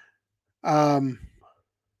 Down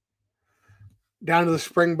to the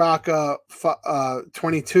Springbok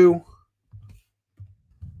 22.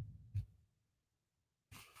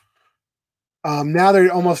 Now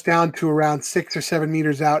they're almost down to around 6 or 7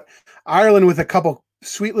 meters out. Ireland with a couple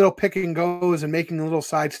sweet little pick and goes and making little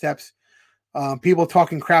side steps. People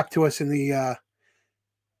talking crap to us in the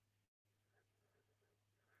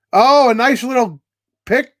a nice little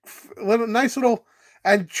pick,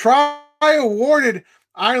 and try awarded.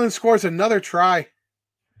 Ireland scores another try.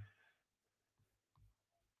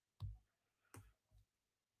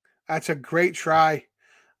 That's a great try.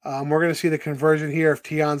 We're going to see the conversion here if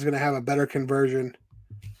Tion's going to have a better conversion.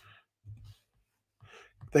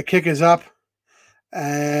 The kick is up,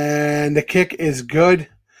 and the kick is good.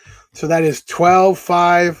 So that is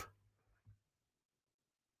 12-5.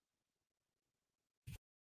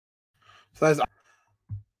 So that's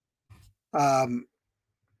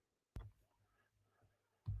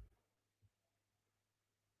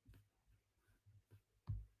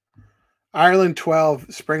Ireland 12,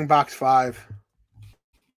 Springboks 5.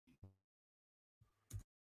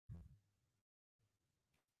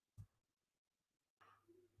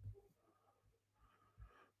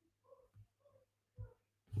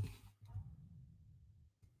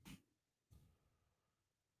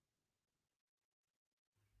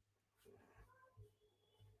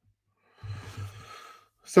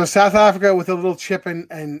 So South Africa with a little chip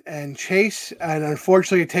and chase, and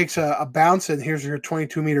unfortunately it takes a bounce, and here's your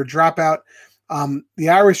 22-meter dropout. The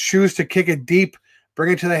Irish choose to kick it deep,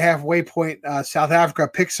 bring it to the halfway point. South Africa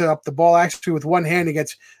picks up the ball actually with one hand. He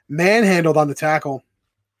gets manhandled on the tackle.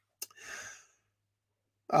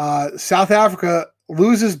 South Africa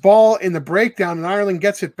loses ball in the breakdown, and Ireland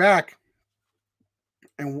gets it back.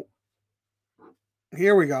 And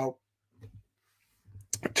here we go.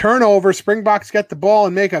 Turnover. Springboks get the ball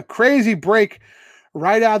and make a crazy break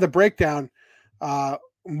right out of the breakdown.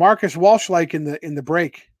 Marcus Walsh-like in the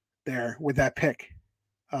break there with that pick.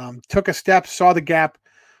 Took a step, saw the gap,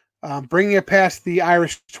 bringing it past the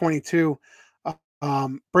Irish 22,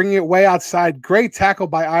 bringing it way outside. Great tackle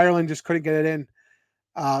by Ireland, just couldn't get it in.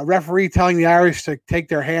 Referee telling the Irish to take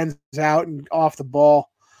their hands out and off the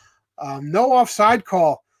ball. No offside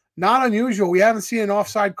call. Not unusual. We haven't seen an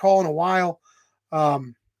offside call in a while.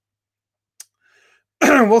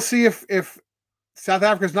 We'll see if South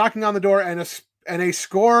Africa's knocking on the door and a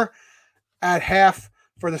score at half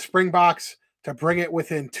for the Springboks to bring it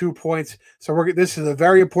within 2 points. So this is a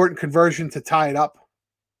very important conversion to tie it up.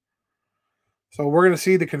 So we're going to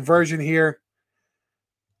see the conversion here.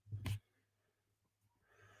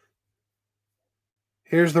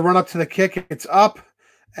 Here's the run up to the kick. It's up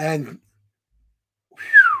and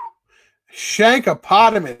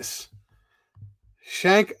Shankopotamus.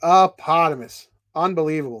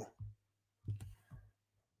 Unbelievable.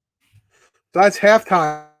 So that's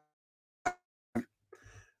halftime.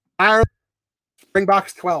 Ireland,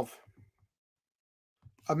 Springboks 12.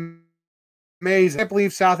 Amazing. I can't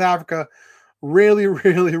believe South Africa really,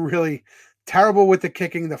 really, really terrible with the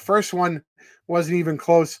kicking. The first one wasn't even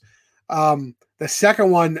close. The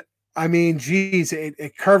second one, I mean, geez,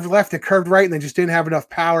 it curved left, it curved right, and they just didn't have enough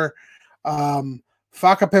power. Faka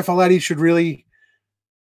Pifaletti should really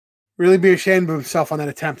be ashamed of himself on that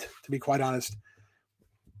attempt, to be quite honest.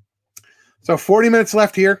 So 40 minutes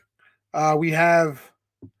left here. We have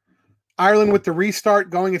Ireland with the restart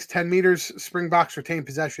going. It's 10 meters. Springboks retain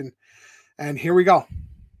possession. And here we go.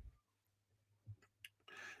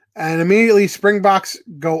 And immediately Springboks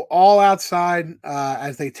go all outside,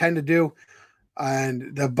 as they tend to do.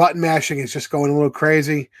 And the button mashing is just going a little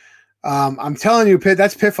crazy. I'm telling you,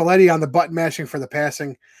 that's Pifaletti on the button mashing for the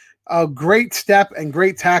passing. A great step and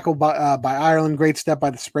great tackle by Ireland. Great step by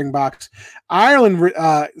the Springboks. Ireland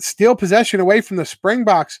steal possession away from the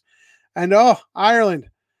Springboks. And, Ireland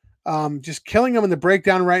just killing them in the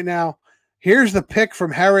breakdown right now. Here's the pick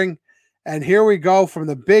from Herring. And here we go from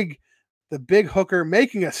the big hooker,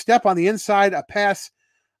 making a step on the inside, a pass.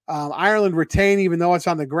 Ireland retain, even though it's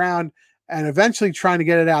on the ground, and eventually trying to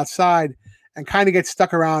get it outside and kind of get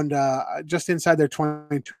stuck around just inside their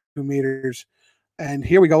 22 meters. And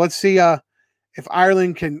here we go. Let's see if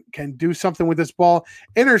Ireland can do something with this ball.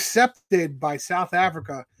 Intercepted by South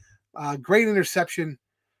Africa. Great interception.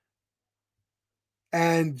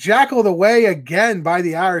 And jackaled away again by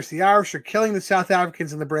the Irish. The Irish are killing the South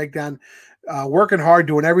Africans in the breakdown, working hard,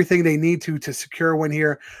 doing everything they need to secure a win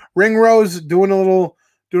here. Ringrose doing a little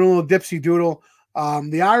dipsy doodle.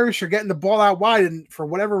 The Irish are getting the ball out wide, and for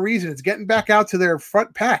whatever reason, it's getting back out to their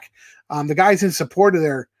front pack. The guys in support of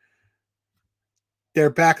their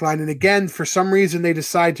back line. And again, for some reason, they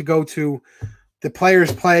decide to go to the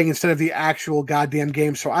players playing instead of the actual goddamn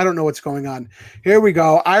game. So I don't know what's going on. Here we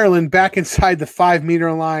go. Ireland back inside the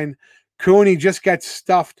 5-meter line. Cooney just gets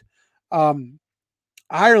stuffed.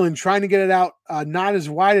 Ireland trying to get it out, not as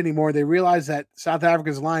wide anymore. They realize that South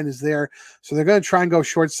Africa's line is there. So they're going to try and go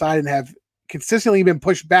short side and have consistently been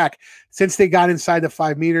pushed back since they got inside the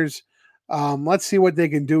 5 meters. Let's see what they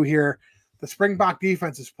can do here. The Springbok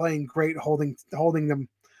defense is playing great, holding them.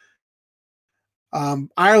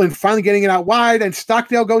 Ireland finally getting it out wide, and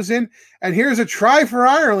Stockdale goes in. And here's a try for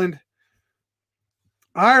Ireland.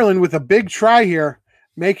 Ireland with a big try here,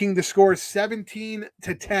 making the score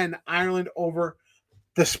 17-10. Ireland over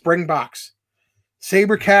the Springboks.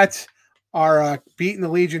 Sabercats are beating the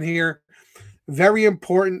Legion here. Very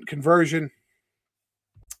important conversion.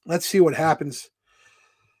 Let's see what happens.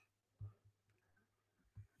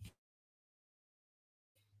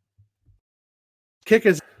 Kick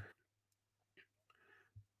is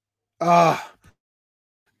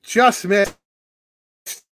just missed.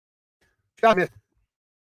 Just missed.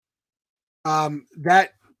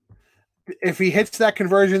 That if he hits that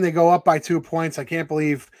conversion, they go up by 2 points. I can't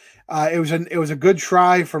believe it was a good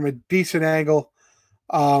try from a decent angle.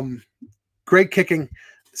 Great kicking.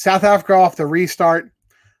 South Africa off the restart.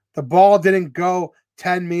 The ball didn't go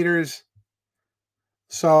 10 meters.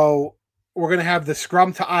 So we're going to have the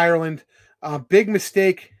scrum to Ireland. Big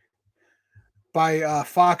mistake by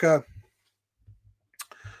Faka.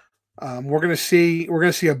 We're going to see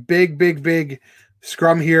a big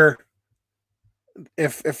scrum here.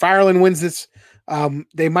 If Ireland wins this,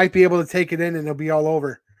 they might be able to take it in and it'll be all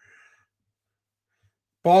over.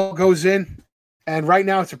 Ball goes in, and right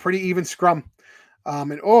now it's a pretty even scrum.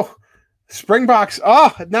 Springboks.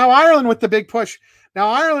 Now Ireland with the big push. Now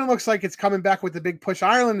Ireland looks like it's coming back with the big push.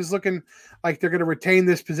 Ireland is looking like they're going to retain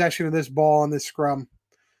this possession of this ball on this scrum.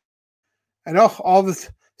 And all this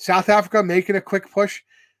South Africa making a quick push.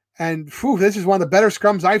 And this is one of the better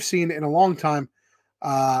scrums I've seen in a long time.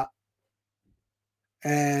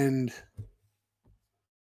 And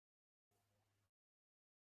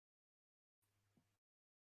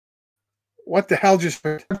what the hell just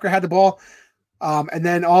had the ball. And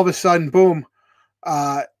then all of a sudden, boom,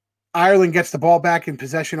 Ireland gets the ball back in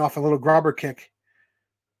possession off a little grubber kick.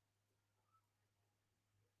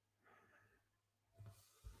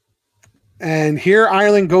 And here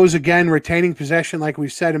Ireland goes again, retaining possession like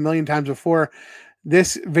we've said a million times before.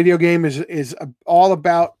 This video game is all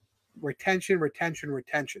about retention.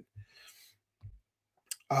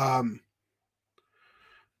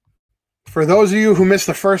 For those of you who missed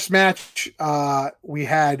the first match, we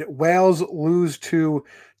had Wales lose to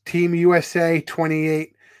Team USA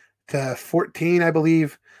 28-14, I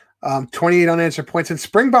believe. 28 unanswered points. And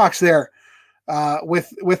Springboks there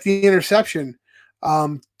with the interception.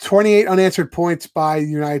 28 unanswered points by the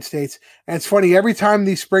United States. And it's funny, every time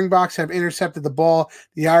these Springboks have intercepted the ball,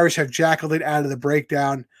 the Irish have jackaled it out of the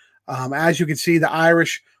breakdown. As you can see, the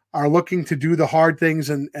Irish are looking to do the hard things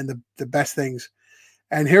and the best things.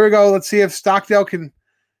 And here we go. Let's see if Stockdale can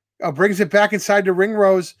brings it back inside the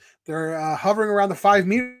Ringrose. They're hovering around the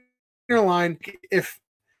 5-meter line. If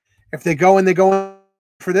they go in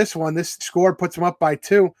for this one, this score puts them up by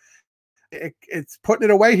 2. It's putting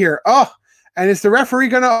it away here. And is the referee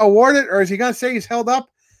going to award it, or is he going to say he's held up?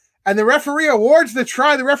 And the referee awards the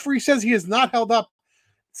try. The referee says he is not held up.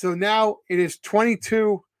 So now it is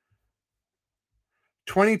 22-10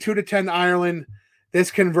 Ireland.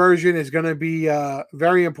 This conversion is going to be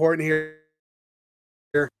very important here.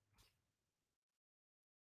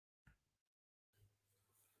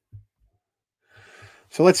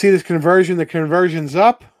 So let's see this conversion. The conversion's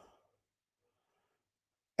up.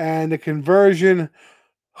 And the conversion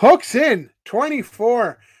hooks in.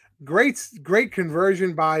 24. great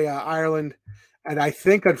conversion by Ireland. And I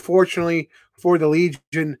think, unfortunately, for the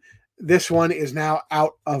Legion, this one is now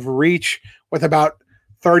out of reach with about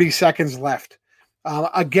 30 seconds left.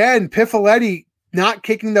 Again, Piffoletti not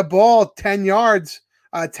kicking the ball 10 yards,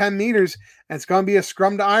 10 meters, and it's going to be a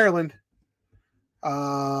scrum to Ireland.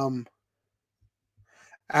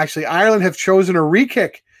 Actually, Ireland have chosen a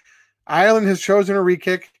re-kick.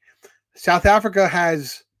 South Africa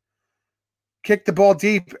has kicked the ball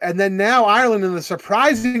deep, and then now Ireland, in a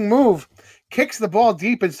surprising move, kicks the ball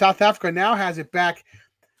deep, and South Africa now has it back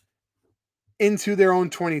into their own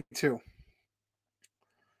 22.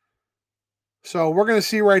 So we're going to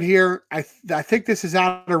see right here. I think this is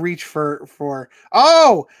out of reach for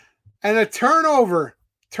and a turnover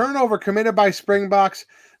committed by Springboks.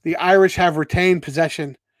 The Irish have retained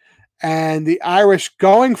possession, and the Irish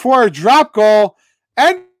going for a drop goal,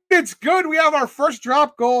 and it's good. We have our first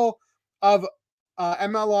drop goal of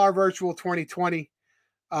MLR Virtual 2020.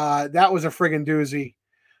 That was a friggin' doozy.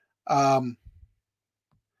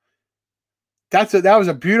 That was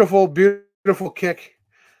a beautiful kick.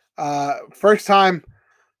 First time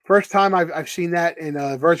I've seen that in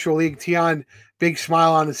a virtual league. Tion, big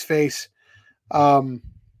smile on his face.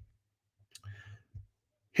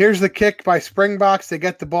 Here's the kick by Springboks. They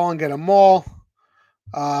get the ball and get a maul.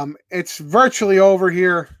 It's virtually over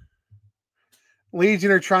here.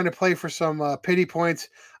 Legion are trying to play for some pity points.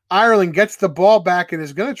 Ireland gets the ball back and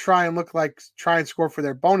is going to try and score for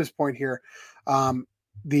their bonus point here. Ireland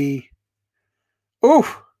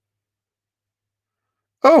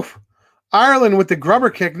with the grubber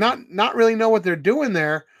kick, not really know what they're doing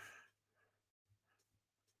there.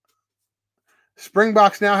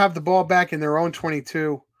 Springboks now have the ball back in their own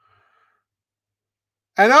 22.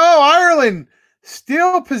 And Ireland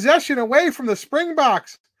steal possession away from the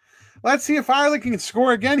Springboks. Let's see if Ireland can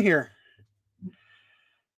score again here.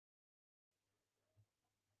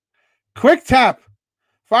 Quick tap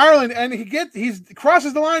for Ireland, and he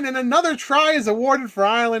crosses the line, and another try is awarded for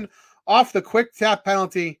Ireland off the quick tap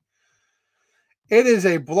penalty. It is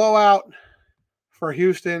a blowout for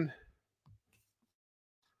Houston.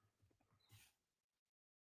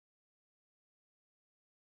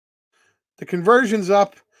 The conversion's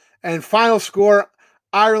up, and final score,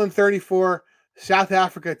 Ireland 34, South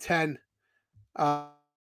Africa 10.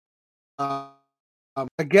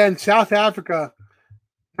 Again, South Africa,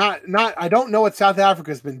 I don't know what South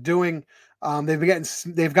Africa's been doing.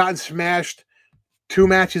 They've gotten smashed 2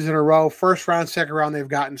 matches in a row. First round, second round, they've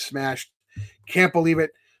gotten smashed. Can't believe it.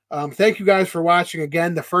 Thank you guys for watching.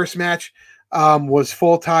 Again, the first match was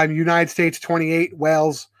full-time. United States 28,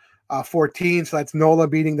 Wales 14. So that's NOLA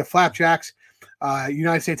beating the Flapjacks.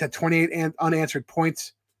 United States had 28 unanswered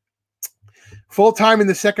points. Full-time in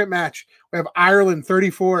the second match, we have Ireland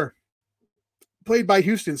 34, played by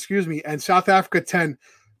Houston, and South Africa 10,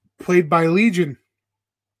 played by Legion.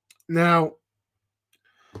 Now,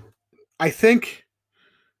 I think,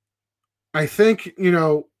 again,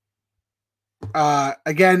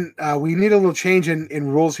 we need a little change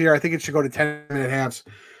in rules here. I think it should go to 10-minute halves,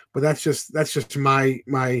 but that's just my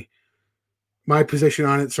position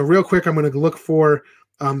on it. So real quick, I'm going to look for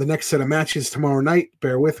the next set of matches tomorrow night.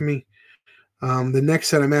 Bear with me. The next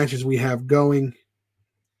set of matches we have going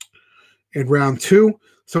in round 2.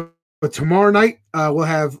 So tomorrow night, we'll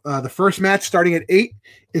have the first match starting at 8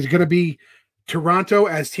 is going to be Toronto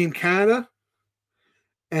as Team Canada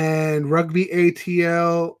and Rugby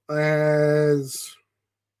ATL as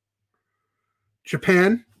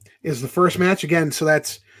Japan is the first match. Again, so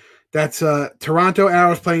that's Toronto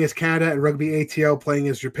Arrows playing as Canada and Rugby ATL playing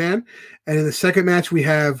as Japan. And in the second match, we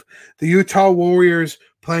have the Utah Warriors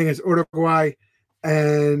playing as Uruguay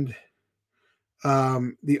and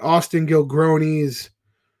the Austin Gilgronis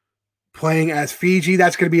playing as Fiji.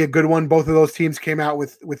 That's going to be a good one. Both of those teams came out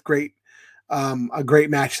with a great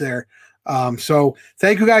match there. So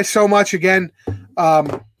thank you guys so much again.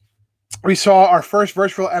 We saw our first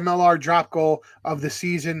virtual MLR drop goal of the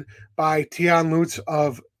season by Tion Lutz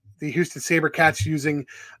of the Houston SaberCats using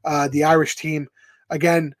the Irish team.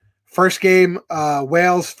 Again, first game,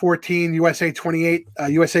 Wales 14, USA 28.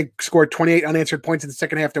 USA scored 28 unanswered points in the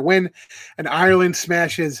second half to win, and Ireland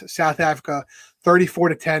smashes South Africa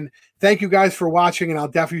 34-10. Thank you guys for watching, and I'll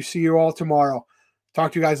definitely see you all tomorrow.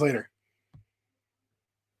 Talk to you guys later.